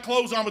all got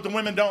clothes on, but the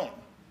women don't?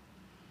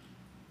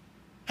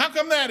 How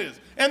come that is?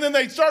 And then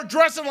they start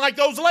dressing like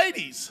those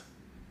ladies.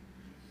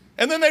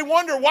 And then they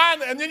wonder why,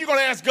 and then you're going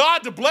to ask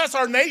God to bless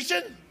our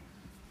nation?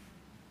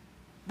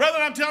 Brother,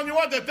 I'm telling you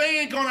what, that thing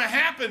ain't going to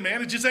happen,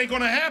 man. It just ain't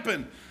going to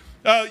happen.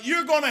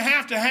 You're going to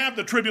have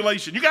the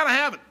tribulation. You got to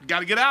have it. You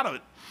got to get out of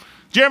it.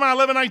 Jeremiah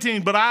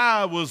 11:19, but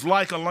I was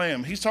like a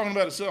lamb. He's talking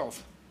about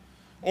himself.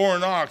 Or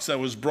an ox that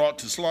was brought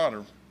to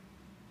slaughter.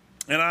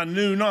 And I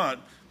knew not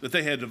that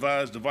they had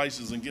devised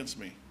devices against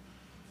me.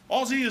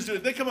 All he is,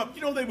 they come up,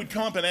 they would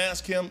come up and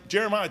ask him,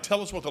 Jeremiah,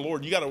 tell us what the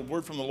Lord, you got a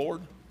word from the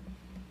Lord?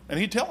 And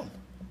he'd tell them.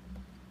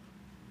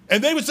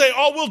 And they would say,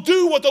 oh, we'll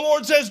do what the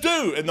Lord says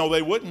do. And no,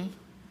 they wouldn't.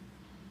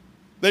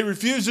 They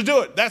refused to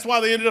do it. That's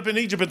why they ended up in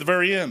Egypt at the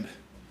very end.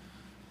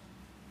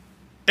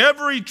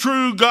 Every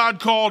true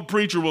God-called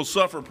preacher will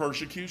suffer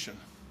persecution.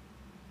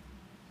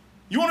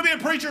 You want to be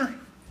a preacher?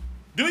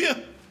 Do you?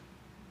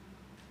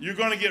 You're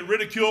going to get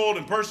ridiculed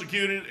and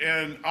persecuted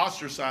and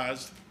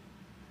ostracized.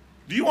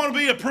 Do you want to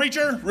be a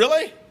preacher?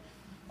 Really?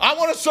 I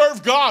want to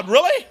serve God.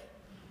 Really?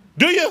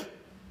 Do you?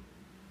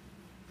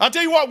 I'll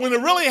tell you what, when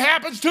it really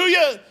happens to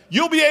you,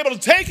 you'll be able to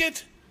take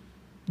it,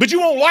 but you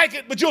won't like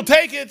it, but you'll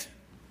take it.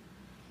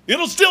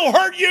 It'll still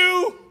hurt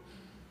you,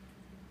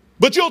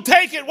 but you'll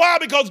take it. Why?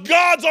 Because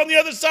God's on the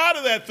other side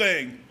of that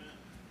thing.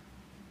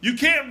 You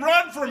can't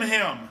run from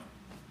him.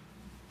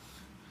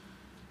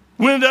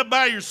 We end up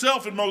by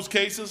yourself in most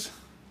cases.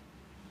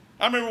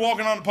 I remember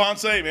walking on the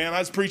Ponce, man. I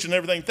was preaching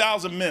everything,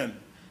 1,000 men,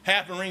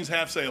 half Marines,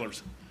 half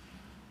sailors.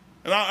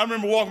 And I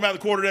remember walking by the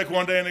quarterdeck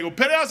one day, and they go,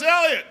 Petty House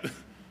Elliott.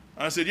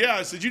 I said, yeah.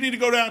 I said, you need to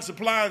go down to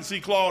Supply and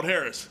see Claude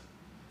Harris.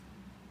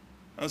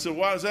 I said,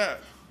 why is that?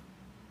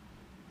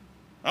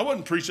 I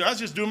wasn't preaching. I was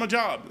just doing my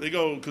job. They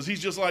go, because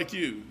he's just like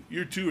you.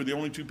 You two are the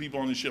only two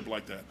people on this ship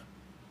like that.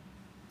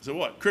 I said,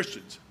 what?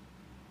 Christians.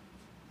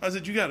 I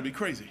said, you got to be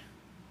crazy.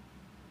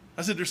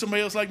 I said, there's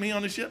somebody else like me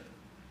on this ship?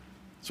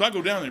 So I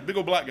go down there, big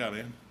old black guy,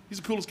 man. He's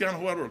the coolest guy in the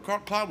whole world.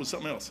 Clyde was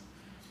something else.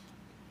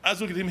 I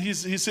was looking at him. He's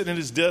sitting at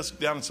his desk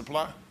down in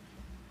Supply.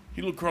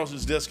 He looked across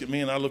his desk at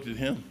me, and I looked at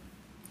him.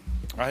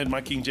 I had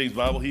my King James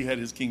Bible. He had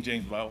his King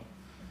James Bible.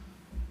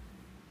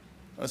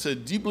 I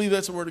said, do you believe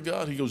that's the word of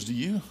God? He goes, do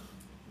you?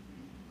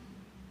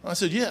 I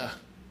said, yeah.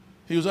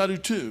 He goes, I do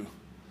too.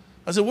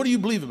 I said, what do you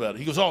believe about it?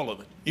 He goes, all of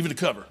it, even the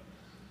cover.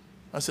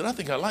 I said, I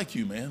think I like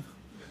you, man.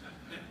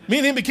 Me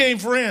and him became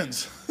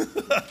friends.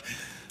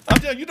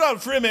 I'm telling you, not a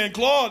friend, man.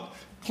 Claude,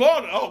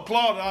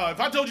 if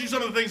I told you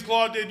some of the things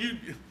Claude did,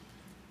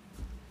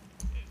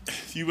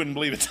 you wouldn't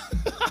believe it.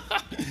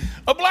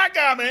 A black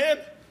guy, man.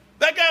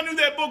 That guy knew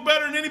that book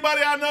better than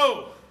anybody I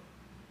know.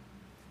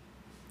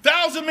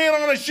 1,000 men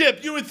on a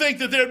ship. You would think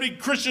that there'd be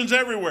Christians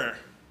everywhere.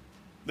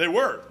 They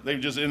were. They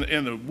were just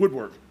in the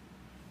woodwork.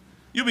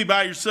 You'll be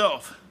by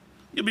yourself.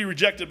 You'll be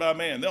rejected by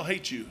man. They'll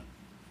hate you.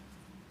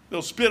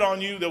 They'll spit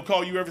on you. They'll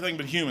call you everything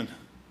but human.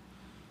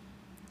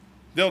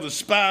 You'll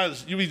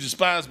be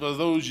despised by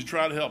those you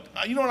try to help.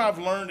 You know what I've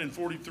learned in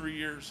 43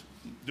 years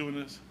doing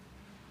this?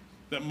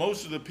 That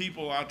most of the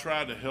people I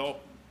try to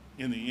help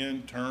in the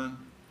end turn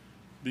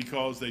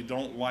because they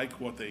don't like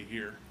what they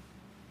hear.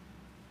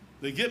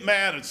 They get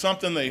mad at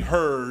something they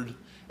heard,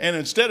 and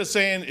instead of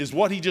saying, is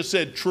what he just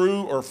said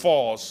true or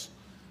false,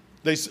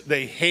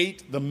 they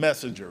hate the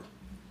messenger.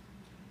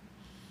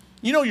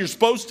 You know you're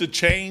supposed to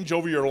change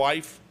over your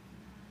life.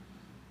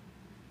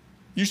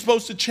 You're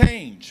supposed to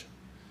change.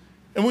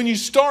 And when you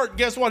start,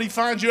 guess what? He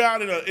finds you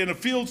out in a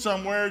field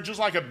somewhere, just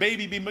like a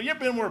baby being born. You ever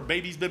been where a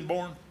baby's been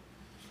born?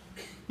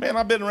 Man,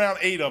 I've been around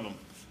 8 of them.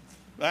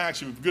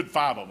 Actually, a good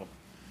 5 of them.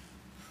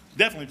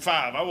 Definitely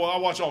 5. I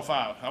watched all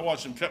 5. I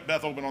watched them cut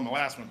Beth open on the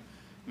last one.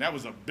 And that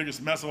was the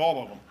biggest mess of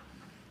all of them.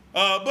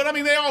 But, I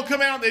mean, they all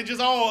come out. They're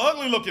just all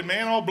ugly looking,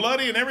 man, all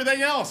bloody and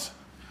everything else.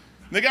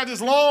 And they got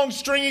this long,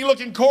 stringy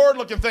looking cord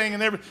looking thing.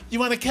 And you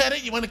want to cut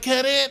it? You want to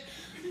cut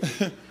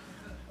it?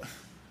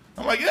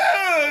 I'm like,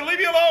 yeah, leave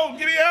me alone.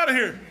 Get me out of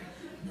here.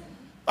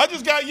 I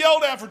just got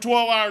yelled at for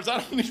 12 hours. I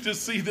don't need to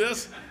see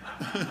this.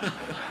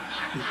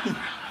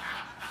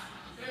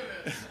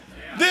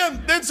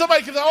 Then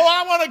somebody can say, oh,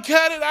 I want to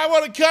cut it. I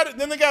want to cut it.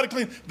 And then they got to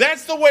clean.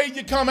 That's the way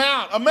you come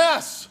out, a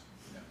mess.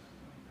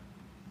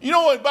 You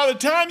know what? By the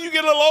time you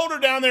get a little older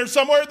down there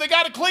somewhere, they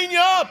got to clean you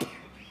up.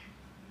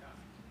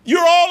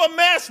 You're all a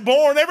mess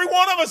born. Every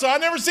one of us.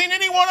 I've never seen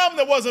any one of them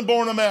that wasn't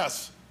born a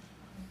mess.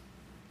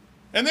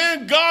 And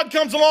then God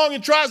comes along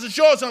and tries to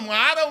show us something. Well,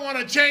 I don't want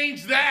to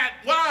change that.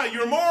 Why?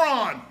 You're a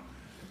moron.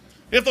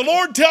 If the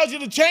Lord tells you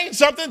to change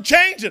something,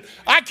 change it.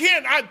 I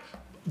can't.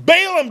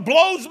 Balaam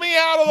blows me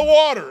out of the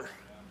water.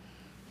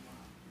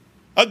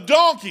 A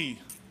donkey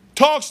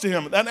talks to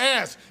him, an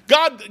ass.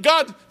 God,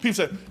 people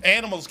say,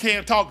 animals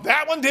can't talk.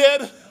 That one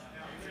did.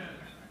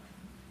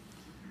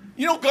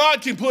 You know,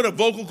 God can put a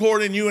vocal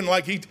cord in you in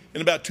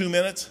about 2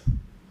 minutes,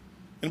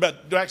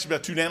 about 2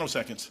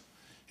 nanoseconds.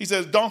 He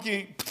says,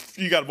 donkey,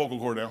 you got a vocal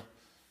cord now,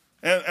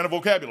 and a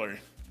vocabulary.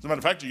 As a matter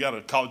of fact, you got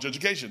a college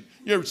education.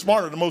 You're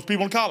smarter than most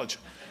people in college.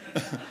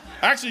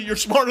 Actually, you're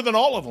smarter than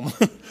all of them.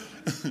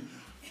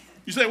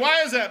 You say,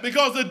 why is that?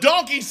 Because the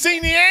donkey's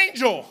seen the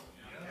angel.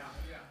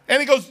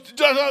 And he goes,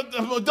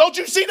 don't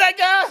you see that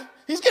guy?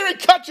 He's going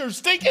to cut your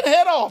stinking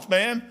head off,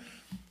 man.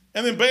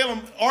 And then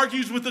Balaam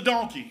argues with the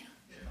donkey.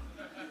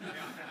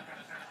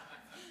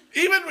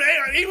 Even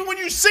when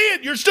you see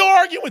it, you're still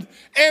arguing.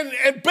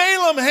 And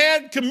Balaam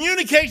had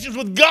communications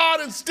with God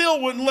and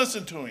still wouldn't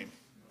listen to him.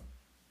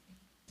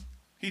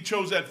 He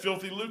chose that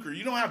filthy lucre.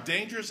 You know how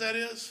dangerous that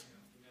is?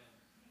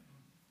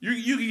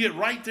 You can get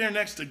right there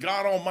next to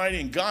God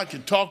Almighty, and God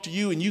can talk to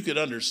you, and you could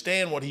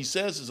understand what he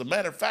says. As a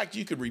matter of fact,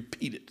 you could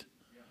repeat it.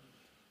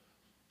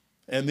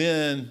 And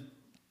then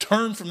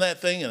turn from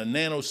that thing in a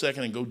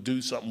nanosecond and go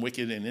do something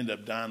wicked and end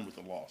up dying with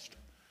the lost.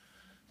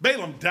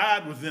 Balaam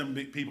died with them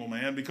people,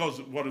 man, because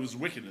of what his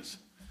wickedness.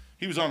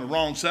 He was on the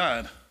wrong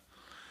side.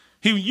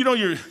 He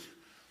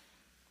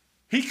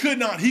could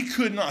not.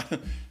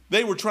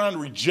 They were trying to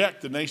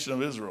reject the nation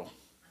of Israel.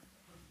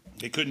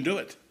 They couldn't do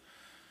it.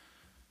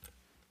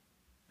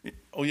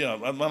 Oh, yeah,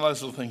 my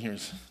last little thing here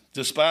is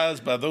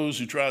despised by those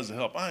who tries to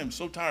help. I am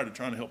so tired of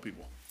trying to help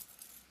people.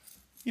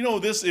 You know,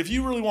 if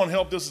you really want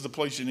help, this is the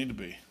place you need to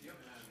be.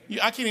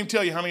 I can't even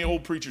tell you how many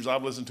old preachers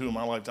I've listened to in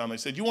my lifetime. They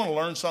said, you want to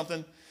learn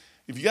something?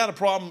 If you got a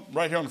problem,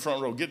 right here on the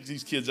front row, get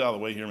these kids out of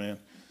the way here, man.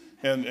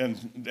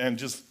 And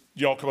just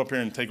y'all come up here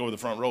and take over the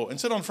front row. And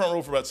sit on the front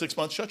row for about 6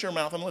 months. Shut your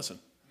mouth and listen.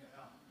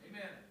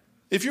 Amen.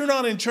 If you're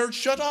not in church,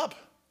 shut up.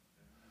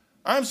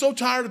 I'm so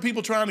tired of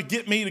people trying to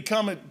get me to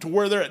come to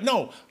where they're at.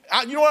 No,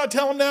 you know what I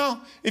tell them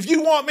now? If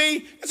you want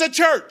me, it's a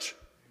church.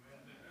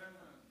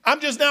 I'm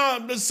just now,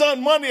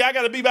 Monday, I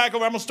got to be back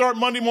over. I'm going to start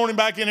Monday morning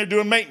back in here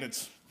doing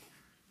maintenance.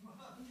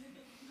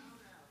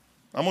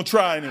 I'm going to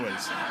try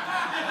anyways.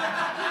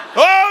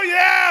 Oh,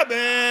 yeah,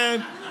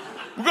 man.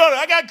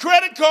 I got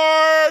credit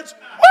cards.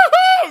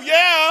 Woohoo,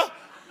 yeah.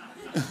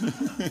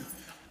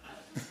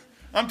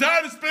 I'm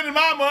tired of spending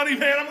my money,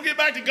 man. I'm going to get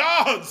back to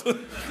God's.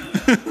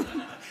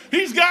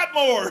 He's got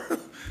more.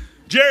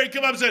 Jerry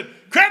come up and said,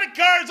 credit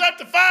cards up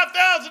to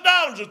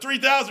 $5,000 or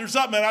 $3,000 or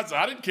something. And I said,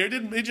 I didn't care.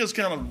 It just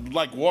kind of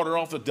like water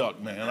off the duck,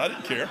 man. I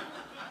didn't care.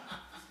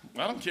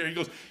 I don't care. He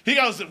goes,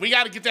 we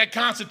got to get that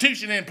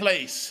Constitution in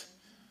place.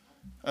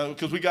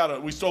 Because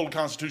we stole the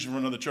Constitution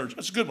from another church.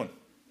 That's a good one.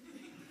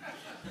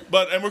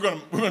 And we're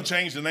going to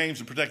change the names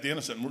to protect the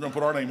innocent. And we're going to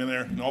put our name in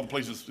there in all the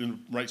places in the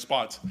right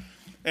spots.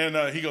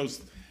 And he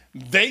goes,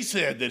 they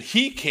said that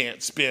he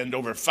can't spend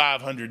over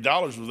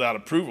 $500 without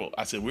approval.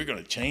 I said, we're going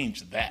to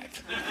change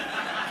that.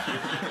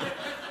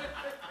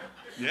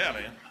 Yeah,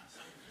 man.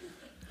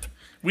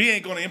 We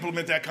ain't going to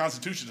implement that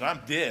Constitution. I'm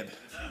dead.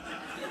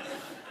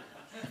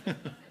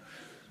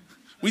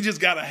 We just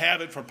got to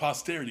have it for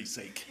posterity's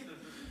sake.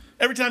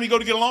 Every time you go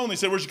to get a loan, they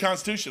say, where's your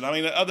Constitution? I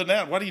mean, other than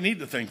that, what do you need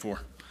the thing for?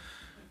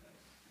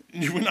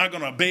 We're not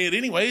going to obey it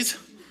anyways.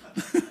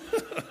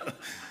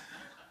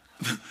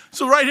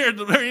 So right here at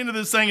the very end of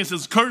this thing, it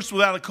says, cursed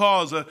without a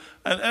cause. And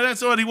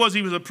that's what he was.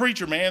 He was a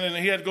preacher, man, and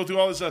he had to go through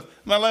all this stuff.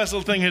 My last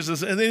little thing here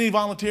is, any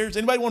volunteers?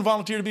 Anybody want to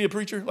volunteer to be a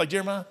preacher like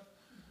Jeremiah?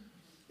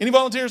 Any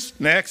volunteers?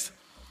 Next.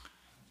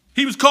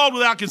 He was called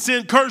without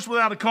consent, cursed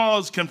without a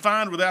cause,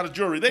 confined without a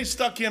jury. They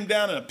stuck him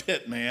down in a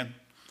pit, man.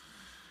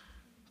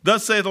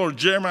 Thus saith the Lord,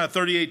 Jeremiah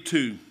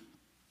 38:2.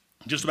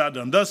 Just about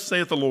done. Thus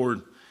saith the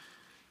Lord,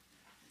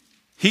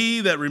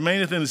 he that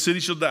remaineth in the city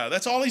shall die.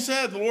 That's all he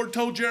said. The Lord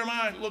told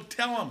Jeremiah, look,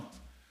 tell him.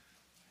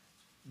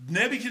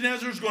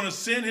 Nebuchadnezzar is going to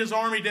send his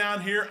army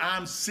down here.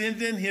 I'm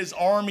sending his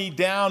army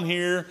down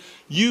here.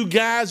 You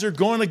guys are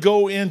going to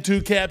go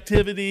into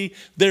captivity.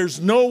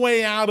 There's no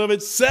way out of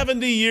it.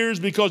 70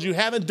 years because you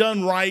haven't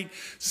done right.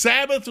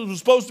 Sabbath was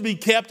supposed to be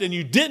kept and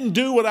you didn't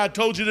do what I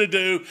told you to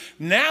do.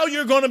 Now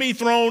you're going to be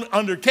thrown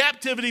under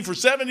captivity for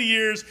 70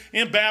 years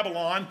in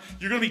Babylon.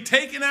 You're going to be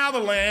taken out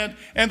of the land,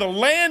 and the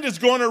land is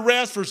going to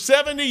rest for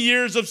 70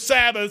 years of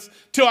Sabbath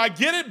till I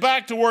get it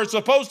back to where it's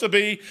supposed to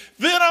be.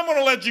 Then I'm going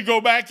to let you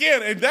go back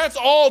in. And that's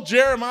all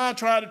Jeremiah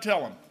tried to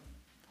tell him.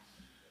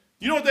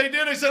 You know what they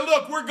did? They said,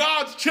 look, we're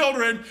God's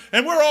children,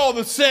 and we're all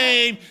the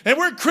same, and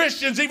we're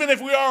Christians, even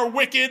if we are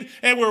wicked,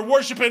 and we're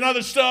worshiping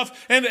other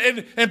stuff, and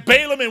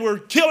Balaam, and we're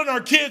killing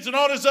our kids, and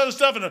all this other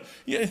stuff. And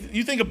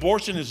you think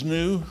abortion is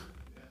new?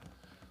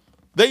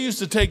 They used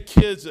to take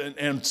kids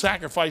and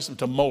sacrifice them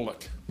to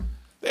Moloch.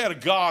 They had a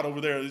god over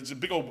there. It's a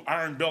big old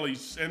iron belly,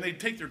 and they'd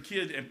take their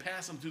kid and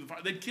pass them through the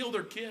fire. They'd kill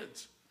their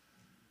kids.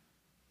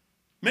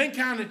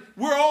 Mankind,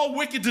 we're all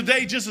wicked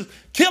today.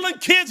 Killing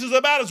kids is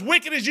about as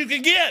wicked as you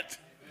can get.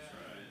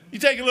 You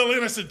take a little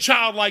innocent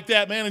child like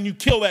that, man, and you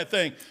kill that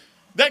thing.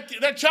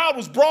 That child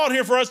was brought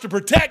here for us to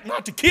protect,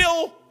 not to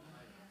kill.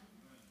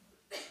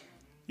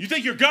 You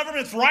think your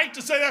government's right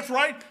to say that's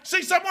right?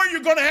 See, somewhere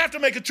you're going to have to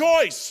make a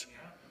choice.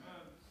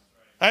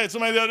 I had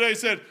somebody the other day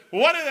said,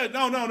 well, what is that?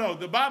 No.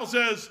 The Bible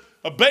says,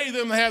 obey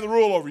them that have the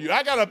rule over you.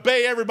 I got to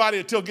obey everybody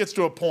until it gets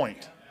to a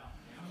point.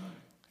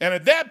 And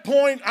at that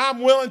point,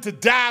 I'm willing to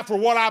die for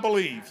what I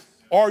believe.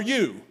 Are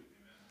you?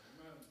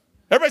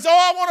 Everybody says,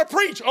 oh, I want to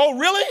preach. Oh,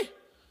 really?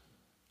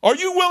 Are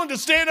you willing to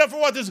stand up for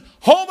what this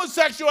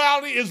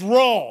homosexuality is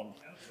wrong?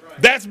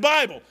 That's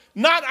Bible.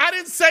 I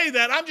didn't say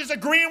that. I'm just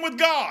agreeing with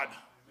God.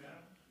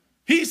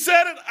 He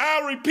said it.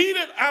 I'll repeat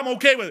it. I'm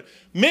okay with it.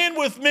 Men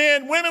with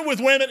men, women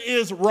with women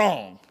is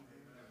wrong.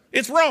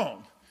 It's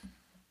wrong.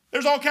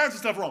 There's all kinds of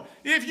stuff wrong.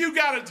 If you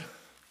got it.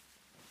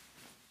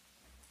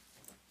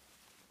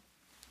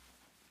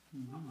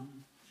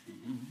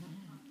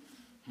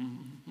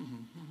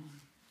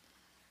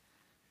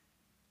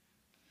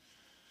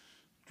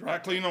 Dry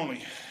clean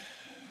only.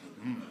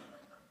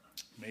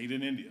 Made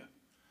in India.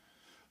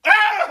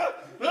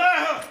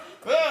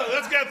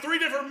 That's got 3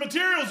 different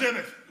materials in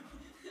it.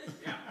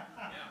 Yeah,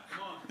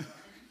 come on.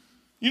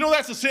 You know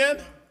that's a sin?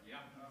 Yeah.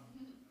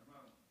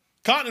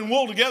 Cotton and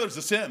wool together is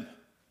a sin.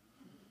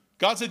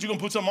 God said you're going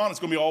to put something on, it's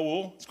going to be all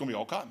wool, it's going to be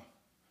all cotton.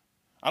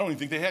 I don't even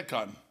think they had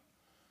cotton.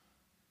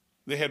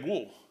 They had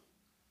wool.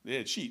 They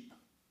had sheep.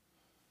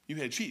 You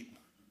had sheep.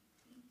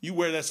 You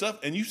wear that stuff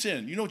and you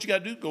sin. You know what you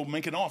got to do? Go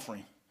make an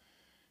offering.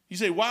 You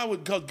say, why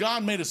would, because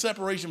God made a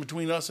separation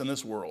between us and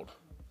this world.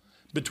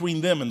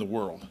 Between them and the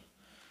world.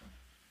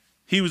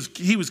 He was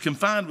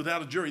confined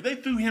without a jury. They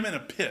threw him in a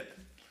pit,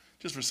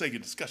 just for sake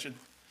of discussion.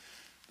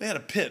 They had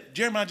a pit.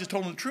 Jeremiah just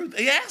told them the truth.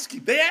 They asked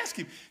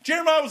him.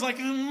 Jeremiah was like,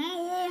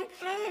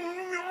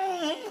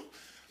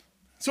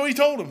 so he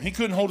told him. He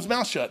couldn't hold his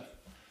mouth shut.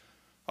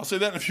 I'll say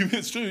that in a few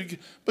minutes too.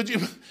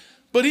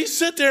 But he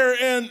sit there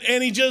and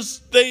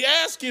they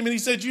asked him and he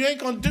said, you ain't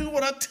going to do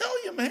what I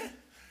tell you, man.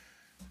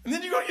 And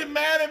then you're going to get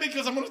mad at me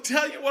because I'm going to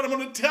tell you what I'm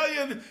going to tell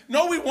you.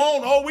 No, we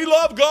won't. Oh, we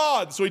love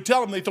God. So he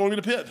tell them they throw him in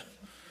a pit.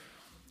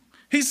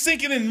 He's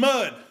sinking in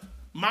mud,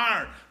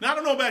 mire. Now, I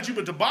don't know about you,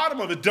 but the bottom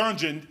of a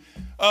dungeon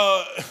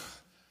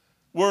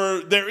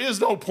where there is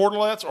no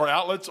portalets or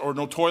outlets or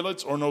no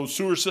toilets or no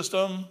sewer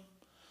system,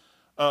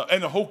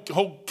 and the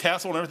whole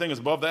castle and everything is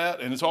above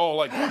that, and it's all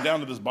like down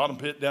to this bottom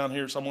pit down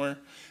here somewhere.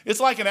 It's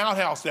like an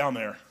outhouse down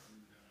there.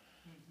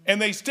 And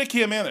they stick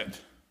him in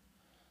it.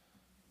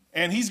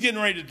 And he's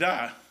getting ready to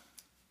die.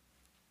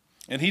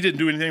 And he didn't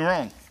do anything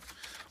wrong.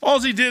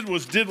 All he did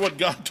was did what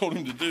God told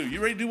him to do.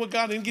 You ready to do what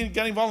God did?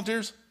 Got any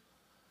volunteers?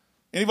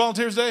 Any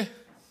volunteers today?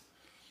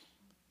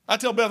 I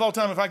tell Beth all the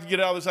time, if I could get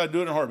out of this, I'd do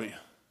it in a heartbeat.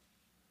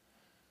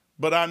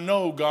 But I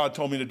know God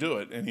told me to do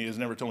it, and he has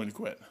never told me to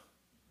quit.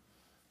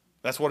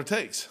 That's what it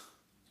takes.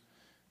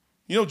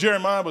 You know,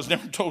 Jeremiah was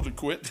never told to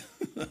quit.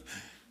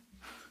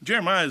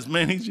 Jeremiah is,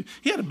 man, he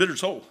had a bitter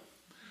soul.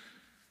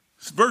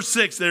 Verse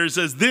 6 there, it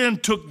says, then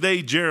took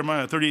they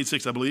Jeremiah,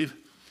 38:6, I believe.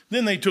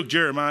 Then they took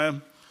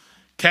Jeremiah,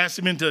 cast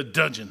him into a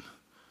dungeon.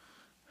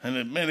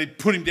 And man, they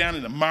put him down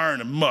in the mire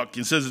and the muck.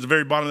 It says at the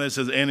very bottom of that, it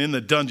says, and in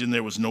the dungeon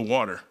there was no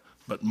water,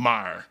 but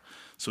mire.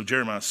 So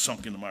Jeremiah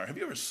sunk in the mire. Have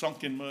you ever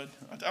sunk in mud?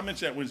 I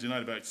mentioned that Wednesday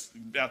night about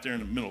out there in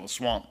the middle of the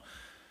swamp.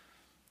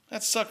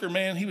 That sucker,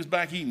 man, he was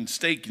back eating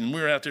steak, and we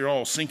were out there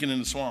all sinking in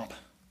the swamp.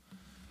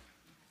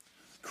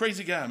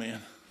 Crazy guy,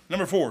 man.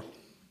 Number 4.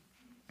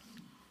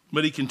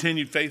 But he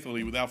continued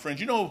faithfully without friends.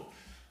 You know,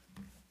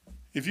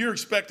 if you're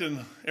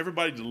expecting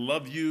everybody to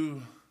love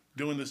you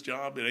doing this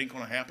job, it ain't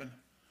going to happen.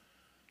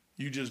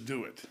 You just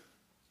do it.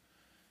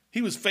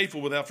 He was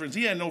faithful without friends.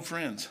 He had no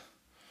friends.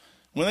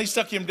 When they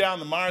stuck him down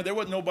the mire, there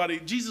wasn't nobody.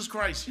 Jesus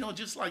Christ, you know,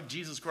 just like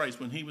Jesus Christ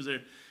when he was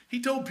there,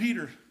 he told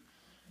Peter,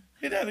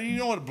 hey, Dad, you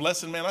know what a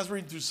blessing, man. I was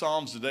reading through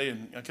Psalms today,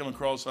 and I come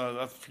across,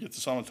 I forget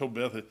the Psalm, I told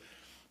Beth,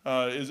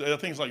 I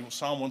think it's like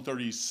Psalm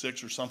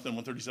 136 or something,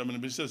 137,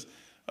 but it says,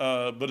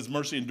 but his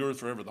mercy endureth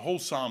forever. The whole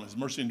psalm is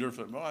mercy endureth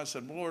forever. Well, I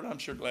said, Lord, I'm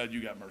sure glad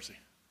you got mercy.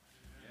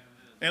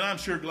 Yeah, and I'm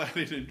sure glad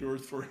it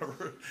endureth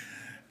forever.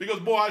 Because,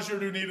 boy, I sure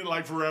do need it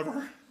like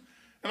forever.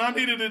 And I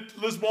needed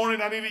it this morning.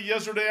 I needed it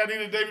yesterday. I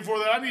needed it the day before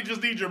that. I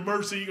just need your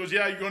mercy. He goes,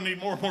 yeah, you're going to need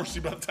more mercy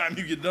by the time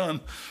you get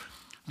done.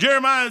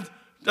 Jeremiah,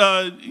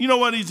 you know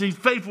what? He's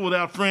faithful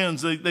without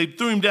friends. They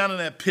threw him down in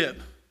that pit.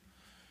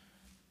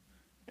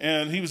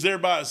 And he was there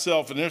by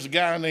himself. And there's a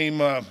guy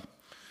named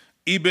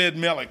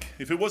Ebed-Melech.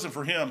 If it wasn't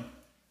for him,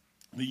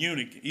 the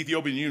eunuch,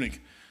 Ethiopian eunuch,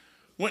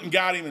 went and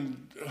got him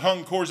and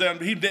hung cords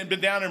out. He'd been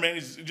down there, man.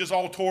 He's just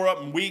all tore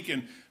up and weak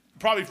and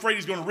probably afraid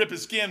he's going to rip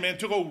his skin, man.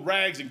 Took old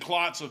rags and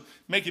clots to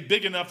make it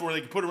big enough where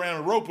they could put around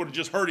a rope would have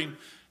just hurt him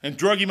and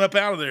drug him up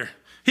out of there.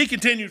 He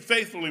continued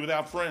faithfully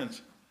without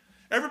friends.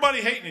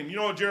 Everybody hating him. You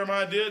know what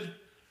Jeremiah did?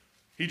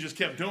 He just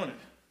kept doing it.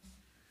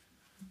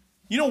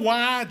 You know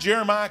why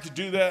Jeremiah could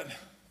do that?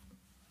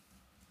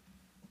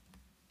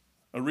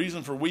 A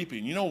reason for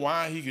weeping. You know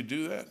why he could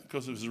do that?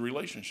 Because of his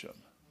relationship.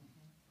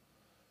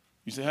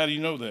 You say, how do you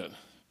know that?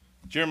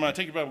 Jeremiah,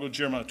 take your Bible, go to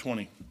Jeremiah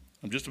 20.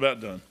 I'm just about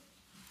done.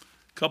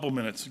 Couple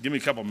minutes. Give me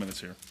a couple minutes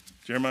here.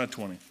 Jeremiah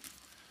 20.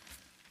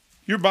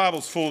 Your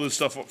Bible's full of this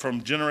stuff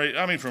from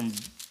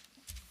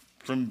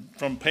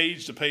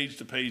page to page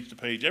to page to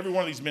page. Every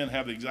one of these men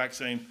have the exact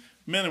same,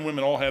 men and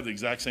women all have the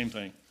exact same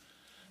thing.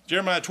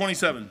 Jeremiah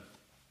 27.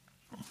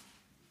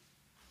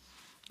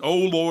 Oh,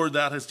 Lord,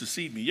 thou hast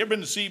deceived me. You ever been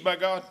deceived by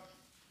God?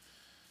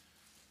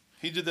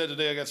 He did that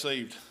today. I got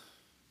saved.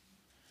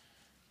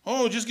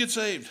 Oh, just get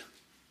saved.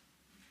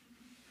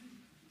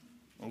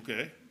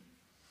 Okay.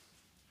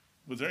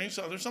 But there's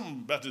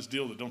something about this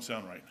deal that don't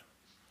sound right.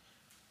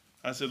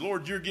 I said,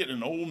 Lord, you're getting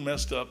an old,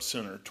 messed up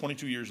sinner,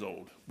 22 years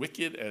old,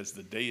 wicked as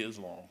the day is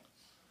long.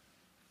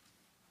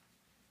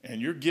 And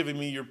you're giving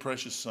me your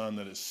precious son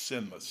that is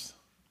sinless.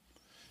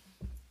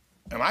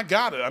 And I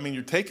got it. I mean,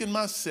 you're taking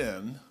my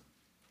sin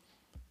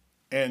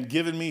and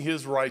giving me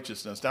his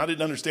righteousness. Now, I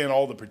didn't understand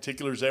all the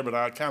particulars there, but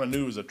I kind of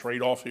knew it was a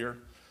trade-off here.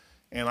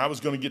 And I was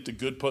going to get the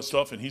good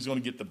stuff, and he's going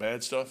to get the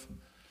bad stuff.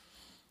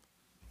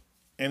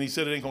 And he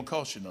said, it ain't going to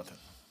cost you nothing.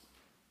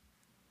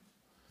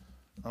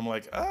 I'm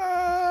like,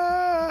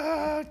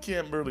 I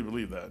can't barely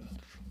believe that.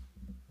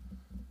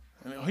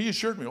 And he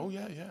assured me, oh,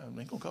 yeah, it ain't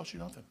going to cost you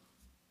nothing.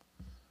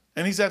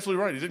 And he's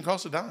absolutely right. It didn't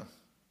cost a dime.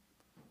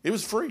 It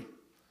was free.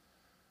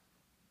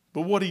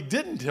 But what he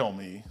didn't tell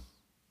me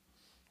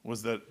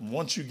was that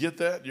once you get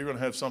that, you're going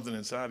to have something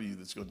inside of you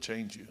that's going to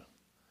change you.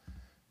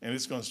 And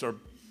it's going to start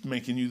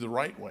making you the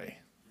right way.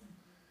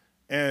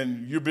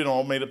 And you've been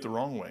all made up the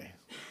wrong way.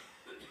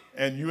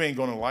 And you ain't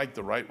going to like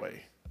the right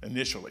way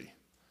initially.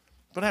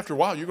 But after a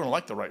while, you're going to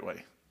like the right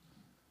way.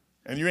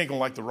 And you ain't going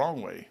to like the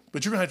wrong way.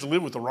 But you're going to have to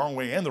live with the wrong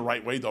way and the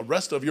right way the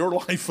rest of your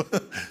life.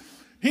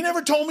 He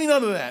never told me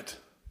none of that.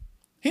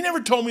 He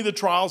never told me the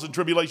trials and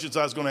tribulations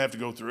I was going to have to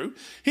go through.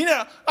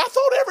 I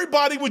thought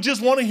everybody would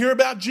just want to hear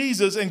about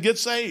Jesus and get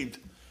saved.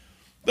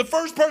 The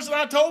first person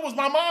I told was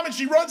my mom, and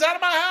she runs out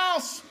of my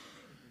house.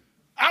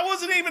 I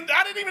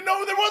didn't even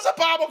know there was a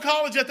Bible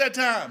college at that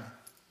time.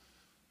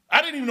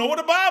 I didn't even know what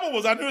a Bible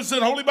was. I knew it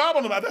said Holy Bible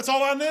on the Bible. That's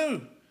all I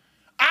knew.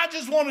 I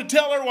just wanted to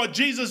tell her what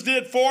Jesus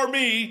did for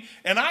me,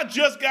 and I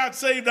just got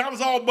saved. I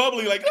was all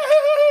bubbly like,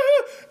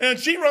 and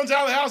she runs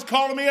out of the house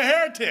calling me a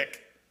heretic.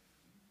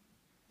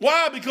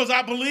 Why? Because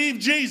I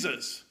believed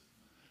Jesus.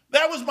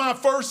 That was my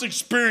first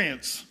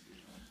experience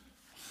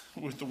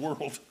with the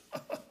world.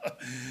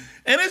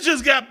 And it's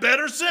just got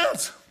better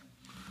since.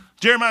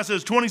 Jeremiah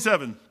says,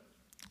 27,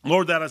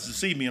 Lord, thou hast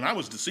deceived me, and I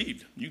was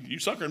deceived. You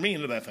suckered me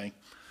into that thing.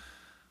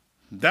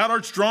 Thou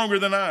art stronger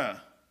than I,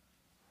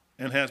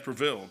 and hast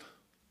prevailed.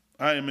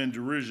 I am in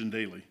derision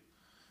daily.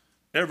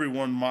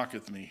 Everyone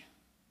mocketh me.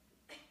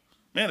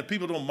 Man, if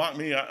people don't mock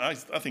me, I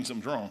think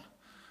something's wrong.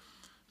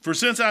 For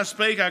since I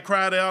spake, I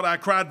cried out, I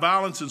cried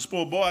violence and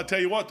spoil. Boy, I tell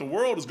you what, the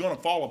world is going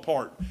to fall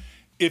apart.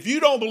 If you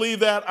don't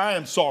believe that, I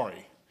am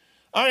sorry.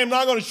 I am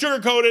not going to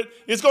sugarcoat it.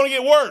 It's going to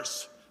get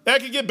worse.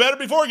 That could get better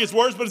before it gets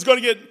worse, but it's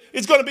going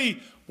to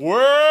be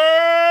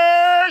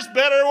worse,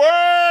 better,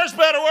 worse,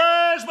 better,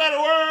 worse, better,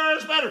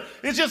 worse, better.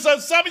 It's just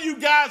that some of you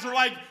guys are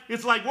like,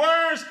 it's like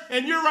worse,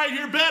 and you're right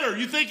here better.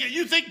 You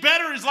think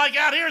better is like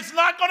out here. It's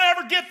not going to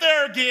ever get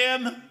there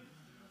again.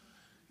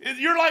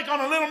 You're like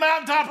on a little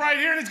mountaintop right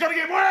here, and it's going to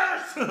get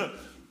worse.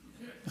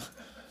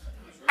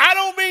 I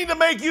don't mean to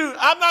make you,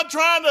 I'm not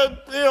trying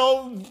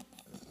to,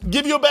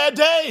 give you a bad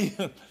day.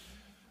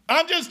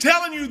 I'm just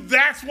telling you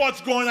that's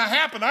what's going to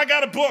happen. I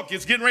got a book.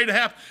 It's getting ready to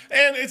happen.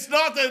 And it's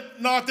not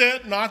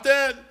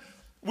that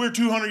we're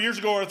 200 years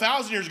ago or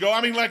 1,000 years ago.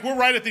 I mean, like we're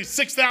right at the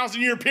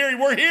 6,000 year period.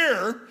 We're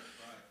here.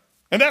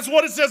 And that's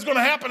what it says is going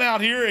to happen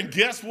out here. And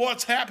guess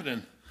what's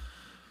happening?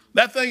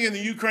 That thing in the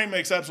Ukraine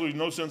makes absolutely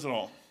no sense at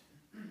all.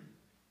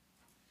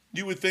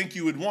 You would think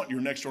you would want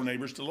your next door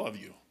neighbors to love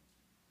you.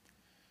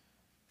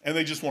 And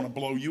they just want to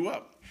blow you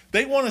up.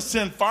 They want to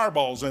send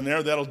fireballs in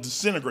there that'll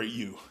disintegrate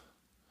you.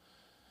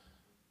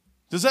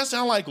 Does that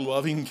sound like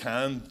loving,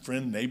 kind,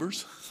 friend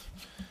neighbors?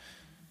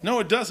 No,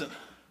 it doesn't.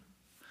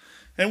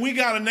 And we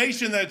got a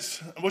nation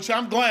which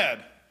I'm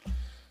glad.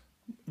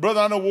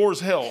 Brother, I know war is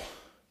hell.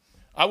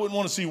 I wouldn't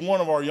want to see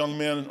one of our young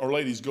men or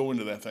ladies go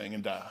into that thing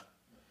and die.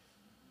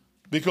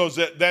 Because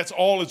that's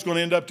all it's going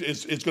to end up to.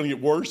 It's going to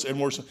get worse and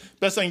worse.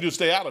 Best thing to do is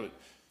stay out of it.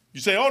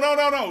 You say, oh,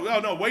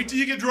 no. Wait till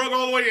you get drugged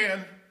all the way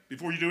in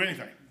before you do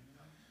anything.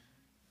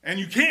 And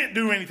you can't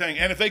do anything.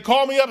 And if they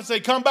call me up and say,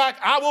 come back,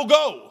 I will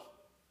go.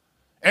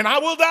 And I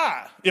will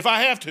die if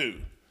I have to.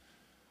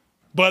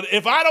 But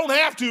if I don't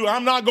have to,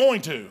 I'm not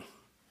going to.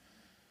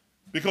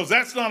 Because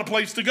that's not a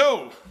place to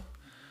go.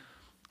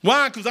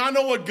 Why? Because I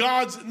know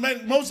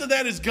most of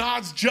that is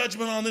God's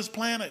judgment on this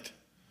planet.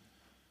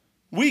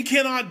 We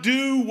cannot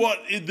do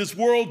what this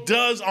world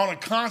does on a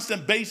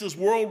constant basis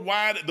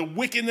worldwide. The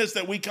wickedness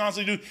that we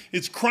constantly do,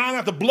 it's crying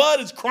out. The blood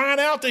is crying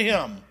out to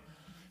him.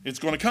 It's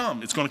going to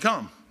come. It's going to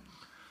come.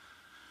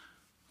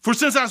 For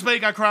since I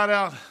spake, I cried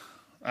out.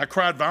 I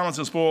cried violence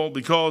and spoil,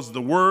 because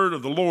the word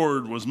of the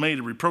Lord was made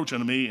a reproach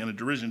unto me and a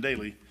derision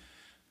daily.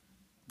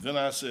 Then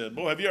I said,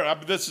 boy, I've been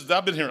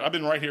here. I've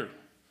been right here.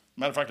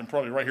 Matter of fact, I'm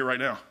probably right here right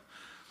now.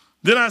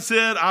 Then I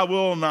said, I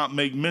will not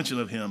make mention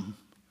of him,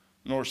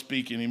 nor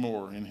speak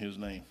anymore in his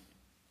name.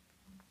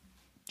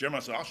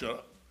 Jeremiah said, I'll shut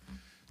up.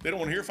 They don't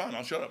want to hear, fine,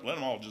 I'll shut up. Let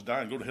them all just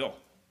die and go to hell.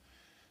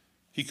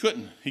 He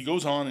couldn't. He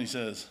goes on and he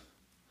says,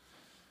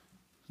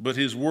 but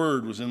his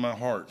word was in my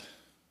heart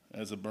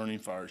as a burning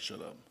fire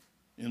shut up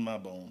in my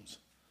bones.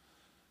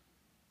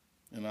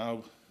 And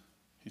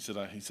he said,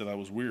 I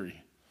was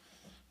weary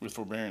with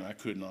forbearing. I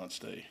could not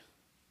stay.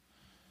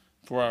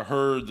 For I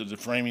heard the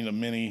deframing of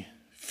many,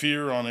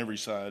 fear on every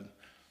side.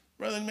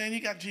 Brother, man, you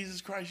got Jesus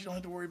Christ. You don't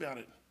have to worry about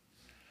it.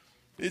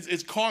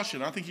 It's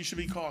caution. I think you should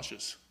be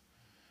cautious.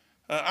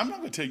 I'm not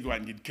going to tell you to go out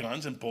and get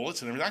guns and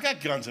bullets and everything. I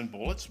got guns and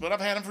bullets, but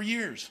I've had them for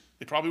years.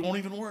 They probably won't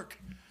even work.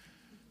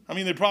 I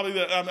mean, I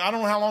don't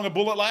know how long a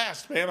bullet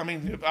lasts, man. I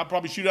mean, I'll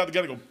probably shoot out the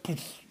gun and go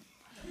poof.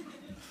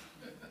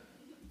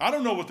 I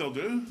don't know what they'll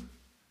do.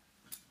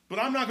 But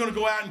I'm not going to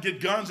go out and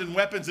get guns and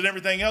weapons and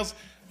everything else.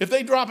 If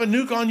they drop a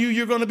nuke on you,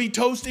 you're going to be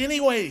toast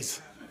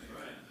anyways.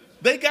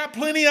 They got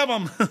plenty of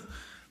them.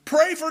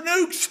 Pray for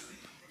nukes.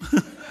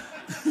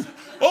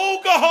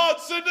 Oh, God,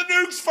 send the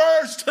nukes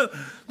first.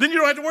 Then you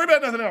don't have to worry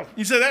about nothing else.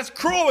 You say, that's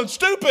cruel and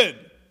stupid.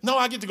 No,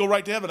 I get to go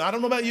right to heaven. I don't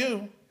know about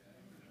you,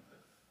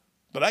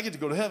 but I get to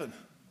go to heaven.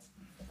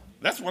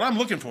 That's what I'm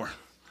looking for.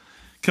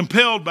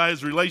 Compelled by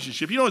his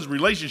relationship. You know, his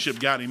relationship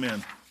got him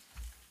in.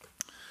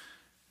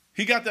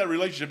 He got that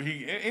relationship.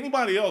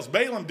 Anybody else,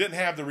 Balaam didn't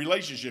have the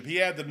relationship. He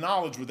had the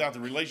knowledge without the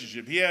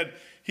relationship. He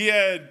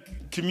had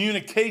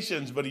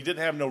communications, but he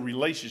didn't have no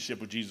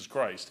relationship with Jesus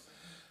Christ.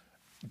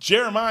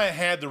 Jeremiah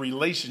had the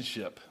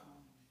relationship.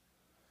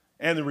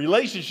 And the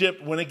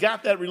relationship, when he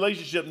got that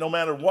relationship, no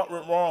matter what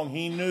went wrong,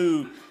 he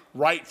knew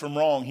right from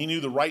wrong. He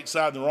knew the right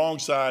side and the wrong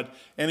side,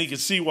 and he could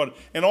see what.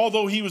 And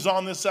although he was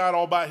on this side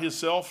all by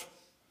himself,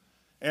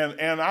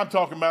 and I'm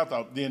talking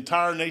about the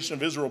entire nation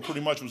of Israel pretty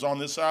much was on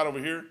this side over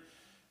here,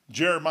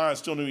 Jeremiah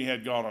still knew he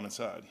had God on his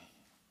side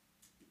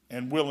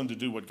and willing to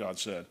do what God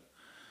said.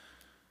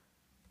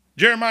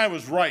 Jeremiah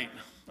was right.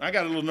 I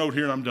got a little note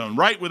here and I'm done.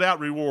 Right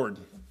without reward.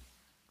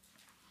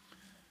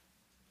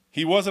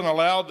 He wasn't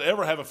allowed to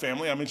ever have a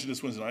family. I mentioned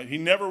this Wednesday night. He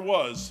never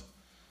was.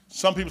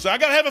 Some people say, I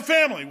got to have a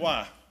family.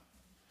 Why?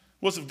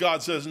 What's if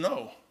God says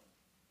no?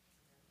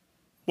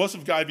 What's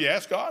if God, have you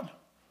asked God?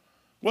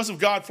 What's if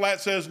God flat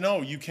says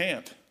no, you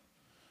can't?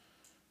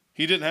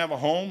 He didn't have a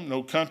home,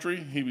 no country.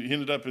 He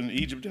ended up in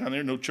Egypt down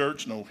there, no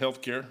church, no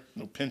health care,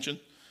 no pension.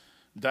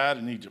 Died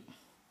in Egypt.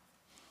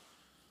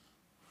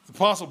 The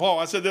Apostle Paul,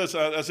 I said this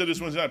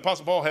Wednesday night,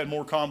 Apostle Paul had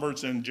more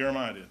converts than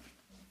Jeremiah did.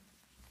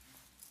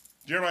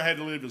 Jeremiah had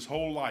to live his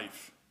whole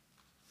life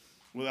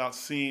without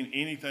seeing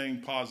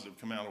anything positive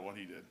come out of what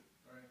he did.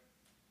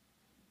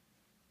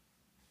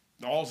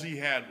 Right. All he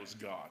had was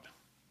God.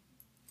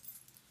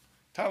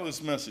 Title of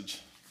this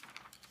message,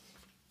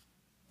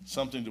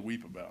 Something to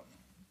Weep About.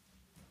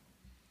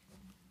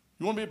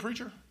 You want to be a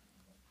preacher?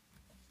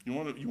 You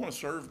want to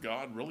serve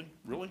God? Really?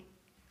 Really?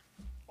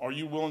 Are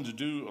you willing to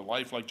do a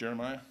life like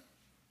Jeremiah?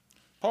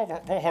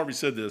 Paul Harvey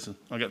said this, and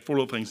I got 4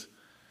 little things.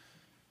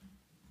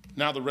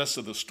 Now the rest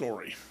of the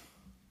story.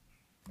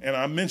 And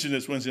I mentioned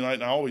this Wednesday night,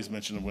 and I always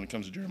mention it when it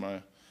comes to Jeremiah.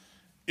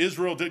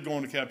 Israel did go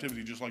into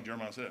captivity just like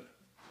Jeremiah said.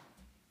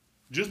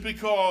 Just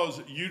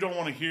because you don't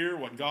want to hear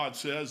what God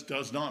says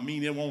does not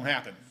mean it won't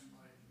happen.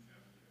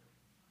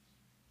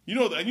 You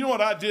know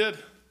what I did?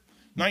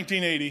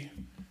 1980.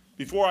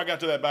 Before I got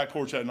to that back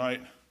porch that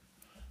night,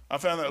 I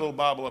found that little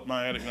Bible up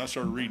my attic and I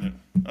started reading it.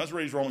 I was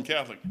raised Roman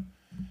Catholic.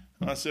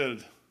 And I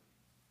said,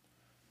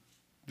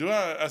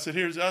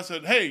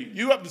 hey,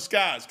 you up in the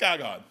sky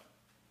God.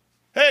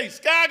 Hey,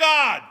 sky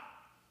God.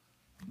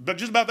 But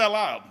just about that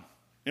loud.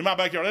 In my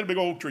backyard, I had a big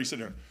oak tree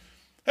sitting there.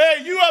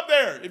 Hey, you up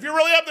there. If you're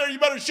really up there, you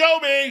better show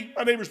me.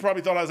 My neighbors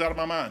probably thought I was out of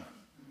my mind.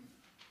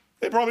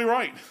 They're probably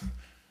right.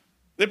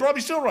 They're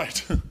probably still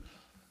right.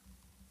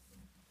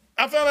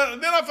 I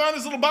found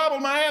this little Bible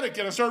in my attic,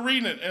 and I started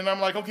reading it. And I'm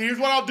like, okay, here's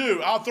what I'll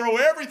do. I'll throw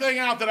everything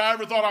out that I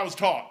ever thought I was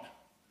taught.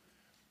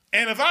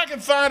 And if I can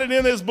find it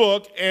in this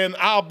book, and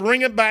I'll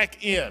bring it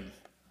back in.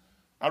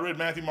 I read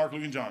Matthew, Mark,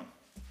 Luke, and John.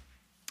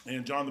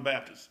 And John the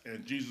Baptist.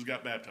 And Jesus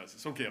got baptized.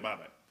 It's okay, I buy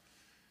that.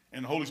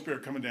 And the Holy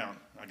Spirit coming down.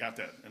 I got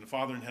that. And the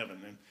Father in heaven.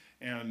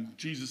 And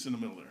Jesus in the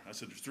middle there. I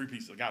said, there's 3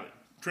 pieces. I got it.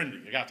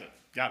 Trinity. I got that.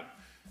 Got it.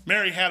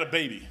 Mary had a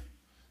baby.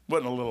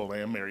 Wasn't a little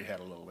lamb. Mary had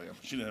a little lamb.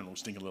 She didn't have no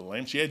stinking little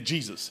lamb. She had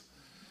Jesus.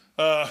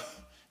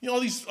 All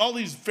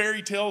these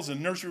fairy tales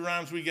and nursery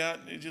rhymes we got,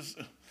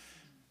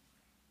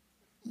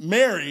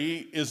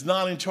 Mary is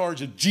not in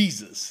charge of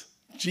Jesus.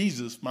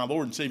 Jesus, my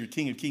Lord and Savior,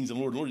 King of Kings and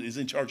Lord of Lords, is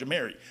in charge of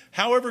Mary.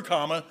 However,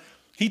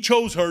 he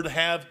chose her to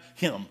have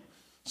him.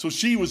 So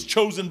she was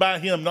chosen by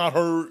him, not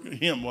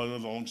him. Well,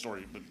 that's a long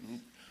story. But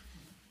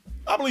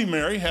I believe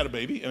Mary had a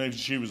baby, and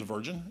she was a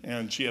virgin,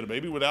 and she had a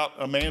baby without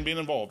a man being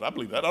involved. I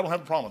believe that. I don't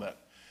have a problem with that.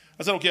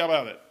 I said, okay, how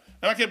about that?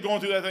 And I kept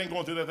going through that thing,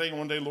 and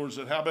one day the Lord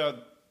said, how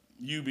about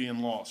you being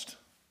lost?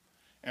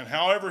 And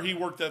however he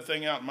worked that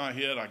thing out in my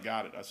head, I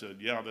got it. I said,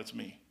 yeah, that's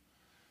me.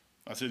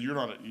 I said, you're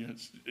not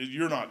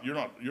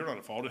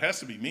at fault. It has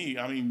to be me.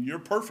 I mean, you're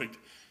perfect.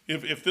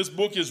 If this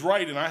book is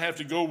right and I have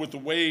to go with the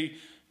way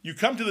you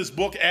come to this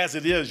book as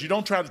it is, you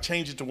don't try to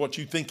change it to what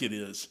you think it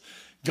is.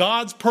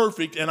 God's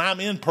perfect and I'm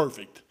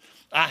imperfect.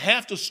 I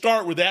have to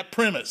start with that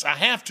premise. I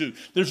have to.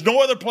 There's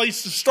no other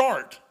place to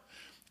start.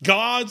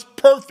 God's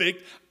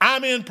perfect,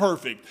 I'm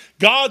imperfect.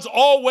 God's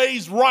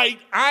always right,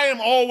 I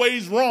am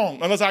always wrong.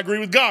 Unless I agree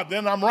with God,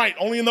 then I'm right,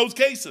 only in those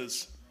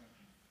cases.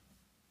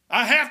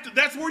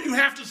 That's where you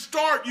have to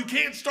start. You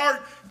can't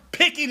start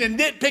picking and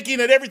nitpicking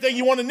at everything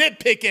you want to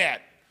nitpick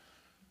at.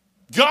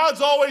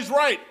 God's always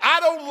right. I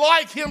don't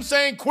like him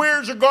saying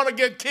queers are going to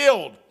get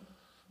killed.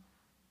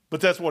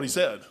 But that's what he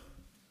said.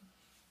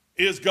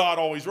 Is God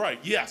always right?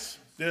 Yes.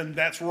 Then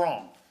that's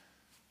wrong.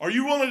 Are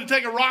you willing to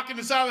take a rock in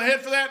the side of the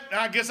head for that?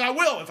 I guess I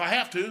will if I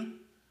have to.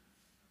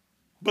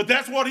 But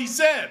that's what he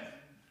said.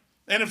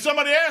 And if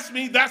somebody asks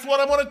me, that's what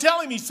I want to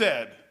tell him he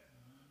said.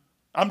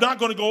 I'm not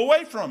going to go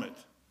away from it.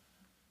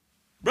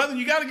 Brethren,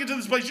 you got to get to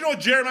this place. You know what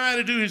Jeremiah had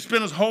to do? He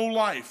spent his whole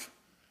life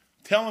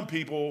telling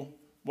people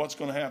what's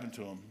going to happen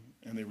to him.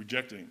 And they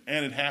rejected him.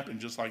 And it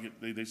happened just like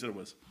they said it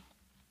was.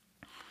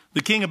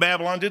 The king of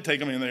Babylon did take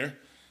him in there.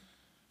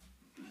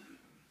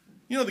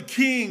 You know, the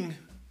king,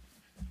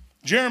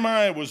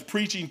 Jeremiah was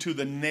preaching to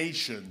the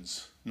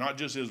nations, not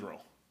just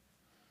Israel.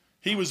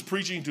 He was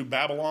preaching to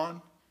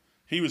Babylon.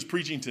 He was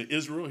preaching to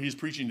Israel. He's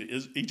preaching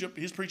to Egypt.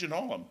 He's preaching to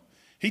all of them.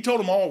 He told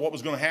them all what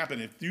was going to happen.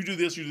 If you do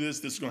this,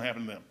 this is going to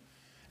happen to them.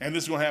 And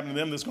this is going to happen to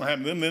them, this is going to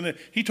happen to them. Then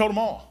he told them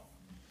all.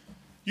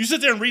 You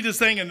sit there and read this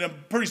thing, and then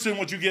pretty soon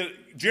what you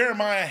get,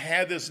 Jeremiah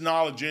had this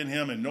knowledge in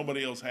him, and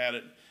nobody else had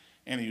it,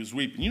 and he was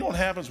weeping. You know what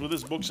happens with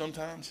this book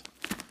sometimes?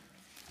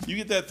 You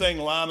get that thing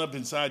lined up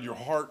inside your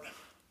heart,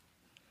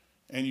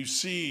 and you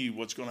see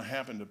what's going to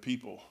happen to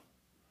people,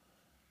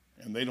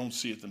 and they don't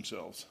see it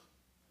themselves.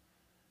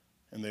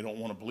 And they don't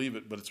want to believe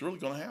it, but it's really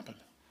going to happen.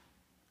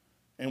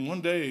 And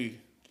one day,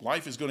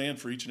 life is going to end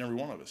for each and every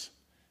one of us.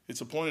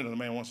 It's appointed that a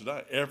man wants to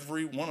die.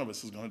 Every one of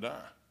us is going to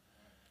die.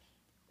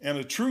 And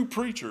a true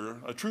preacher,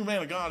 a true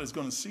man of God is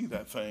going to see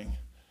that thing.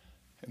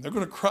 And they're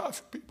going to cry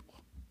for people.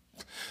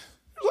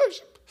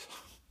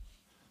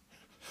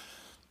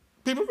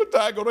 People are going to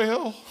die, go to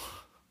hell.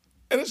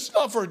 And it's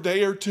not for a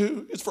day or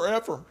two. It's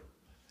forever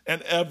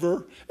and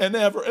ever and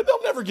ever. And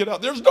they'll never get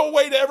out. There's no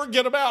way to ever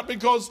get them out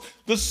because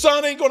the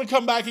Son ain't going to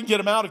come back and get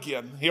them out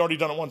again. He already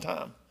done it one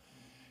time.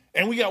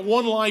 And we got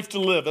one life to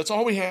live. That's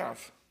all we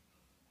have.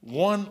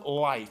 One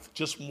life,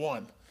 just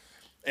one.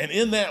 And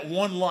in that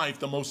one life,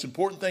 the most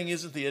important thing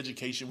isn't the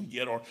education we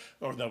get or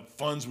the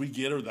funds we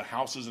get or the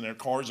houses and their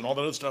cars and all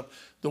that other stuff.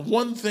 The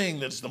one thing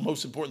that's the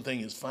most important thing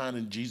is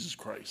finding Jesus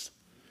Christ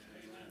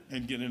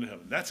and getting into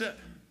heaven. That's it.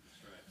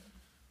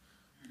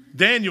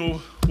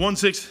 Daniel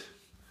 1:6.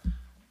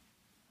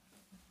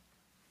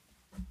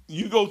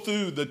 You go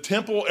through the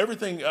temple,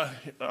 everything.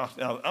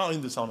 I'll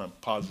end this on a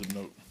positive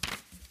note.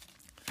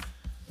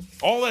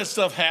 All that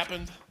stuff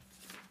happened.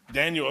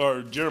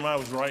 Jeremiah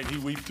was right. He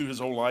wept through his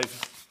whole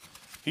life.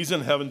 He's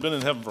in heaven, been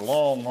in heaven for a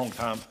long, long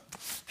time,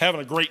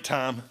 having a great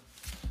time.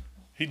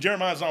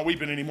 Jeremiah's not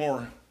weeping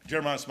anymore.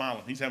 Jeremiah's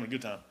smiling. He's having a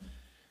good time.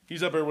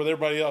 He's up there with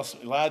everybody else,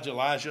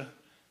 Elijah,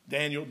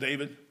 Daniel,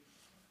 David.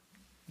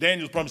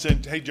 Daniel's probably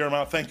saying, hey,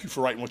 Jeremiah, thank you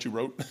for writing what you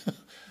wrote.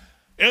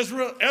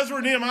 Ezra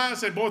and Nehemiah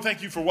said, boy,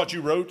 thank you for what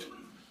you wrote.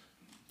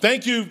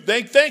 Thank you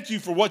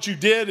for what you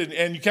did,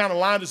 and you kind of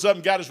lined us up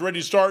and got us ready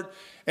to start.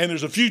 And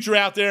there's a future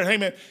out there. Hey,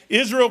 man,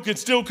 Israel can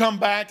still come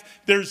back.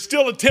 There's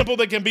still a temple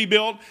that can be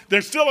built.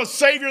 There's still a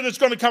Savior that's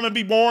going to come and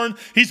be born.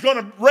 He's going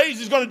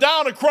to die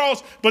on a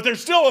cross, but there's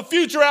still a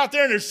future out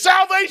there, and there's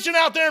salvation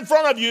out there in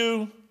front of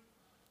you.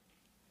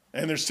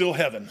 And there's still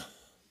heaven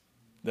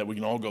that we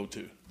can all go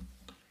to.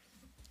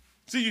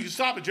 See, you can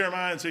stop at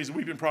Jeremiah and say he's a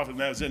weeping prophet.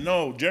 And that was it.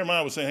 No,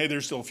 Jeremiah was saying, hey,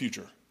 there's still a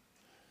future.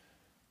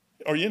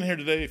 Are you in here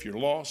today? If you're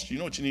lost, you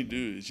know what you need to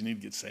do is you need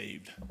to get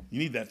saved. You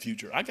need that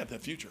future. I got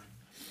that future.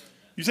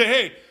 You say,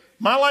 hey,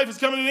 my life is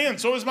coming to an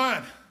end. So is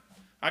mine.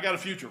 I got a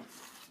future.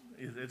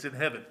 It's in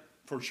heaven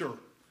for sure.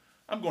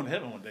 I'm going to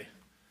heaven one day.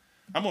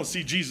 I'm going to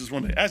see Jesus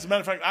one day. As a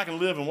matter of fact, I can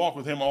live and walk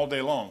with him all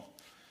day long.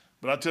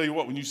 But I tell you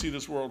what, when you see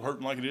this world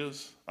hurting like it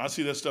is, I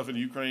see that stuff in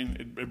Ukraine,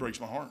 it breaks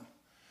my heart.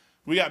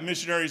 We got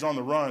missionaries on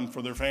the run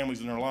for their families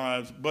and their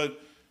lives, but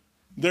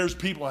there's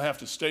people who have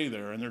to stay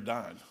there, and they're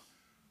dying.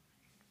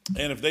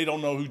 And if they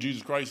don't know who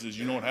Jesus Christ is,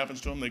 you know what happens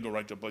to them? They go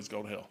right to a place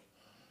called hell.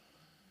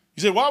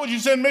 You say, why would you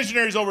send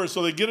missionaries over?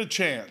 So they get a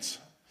chance.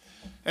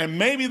 And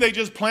maybe they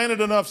just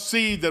planted enough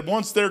seed that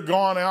once they're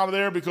gone out of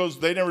there, because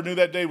they never knew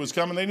that day was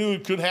coming, they knew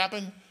it could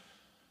happen.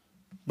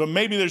 But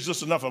maybe there's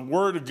just enough of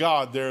word of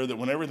God there that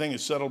when everything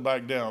is settled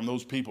back down,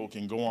 those people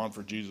can go on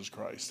for Jesus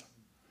Christ.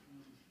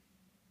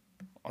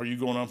 Are you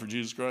going on for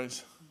Jesus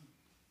Christ?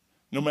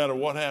 No matter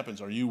what happens,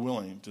 are you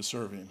willing to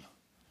serve him?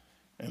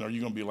 And are you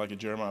going to be like a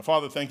Jeremiah?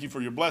 Father, thank you for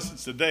your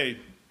blessings today.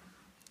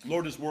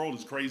 Lord, this world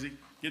is crazy,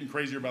 getting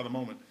crazier by the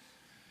moment.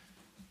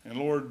 And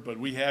Lord, but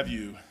we have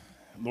you.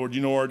 Lord,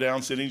 you know our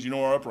down sittings, you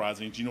know our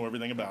uprisings, you know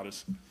everything about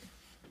us.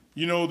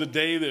 You know the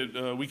day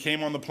that we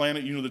came on the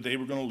planet, you know the day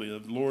we're going to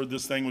live. Lord,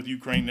 this thing with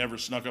Ukraine never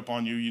snuck up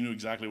on you. You knew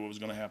exactly what was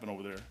going to happen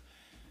over there.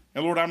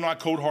 And Lord, I'm not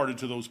cold-hearted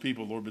to those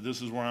people, Lord, but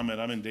this is where I'm at.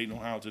 I'm in Dayton,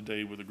 Ohio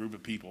today with a group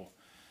of people.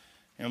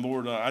 And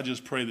Lord, I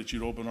just pray that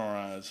you'd open our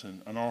eyes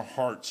and our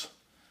hearts,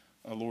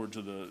 Lord,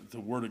 to the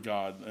Word of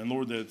God. And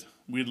Lord, that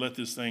we'd let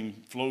this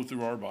thing flow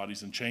through our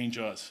bodies and change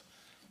us.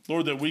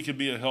 Lord, that we could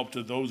be a help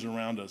to those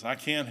around us. I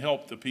can't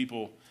help the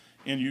people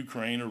in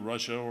Ukraine or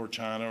Russia or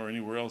China or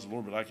anywhere else,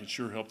 Lord, but I can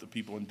sure help the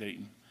people in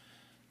Dayton.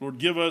 Lord,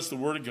 give us the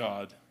Word of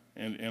God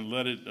and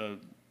let it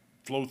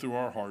flow through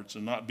our hearts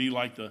and not be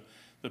like the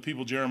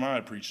people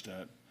Jeremiah preached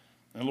at,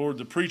 And Lord,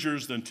 the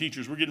preachers and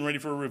teachers, we're getting ready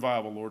for a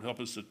revival. Lord, help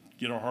us to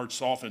get our hearts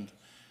softened.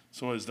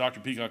 So as Dr.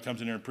 Peacock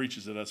comes in here and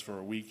preaches at us for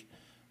a week,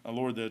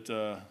 Lord, that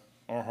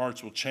our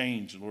hearts will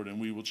change, Lord, and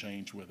we will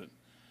change with it.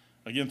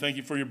 Again, thank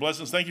you for your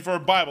blessings. Thank you for our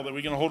Bible that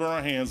we can hold in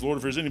our hands. Lord,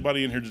 if there's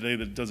anybody in here today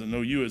that doesn't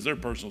know you as their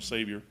personal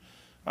Savior,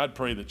 I'd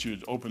pray that you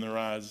would open their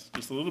eyes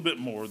just a little bit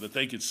more, that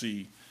they could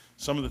see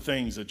some of the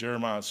things that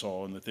Jeremiah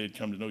saw and that they'd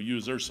come to know you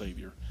as their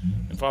Savior.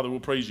 And Father, we'll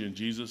praise you in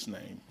Jesus'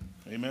 name.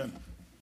 Amen.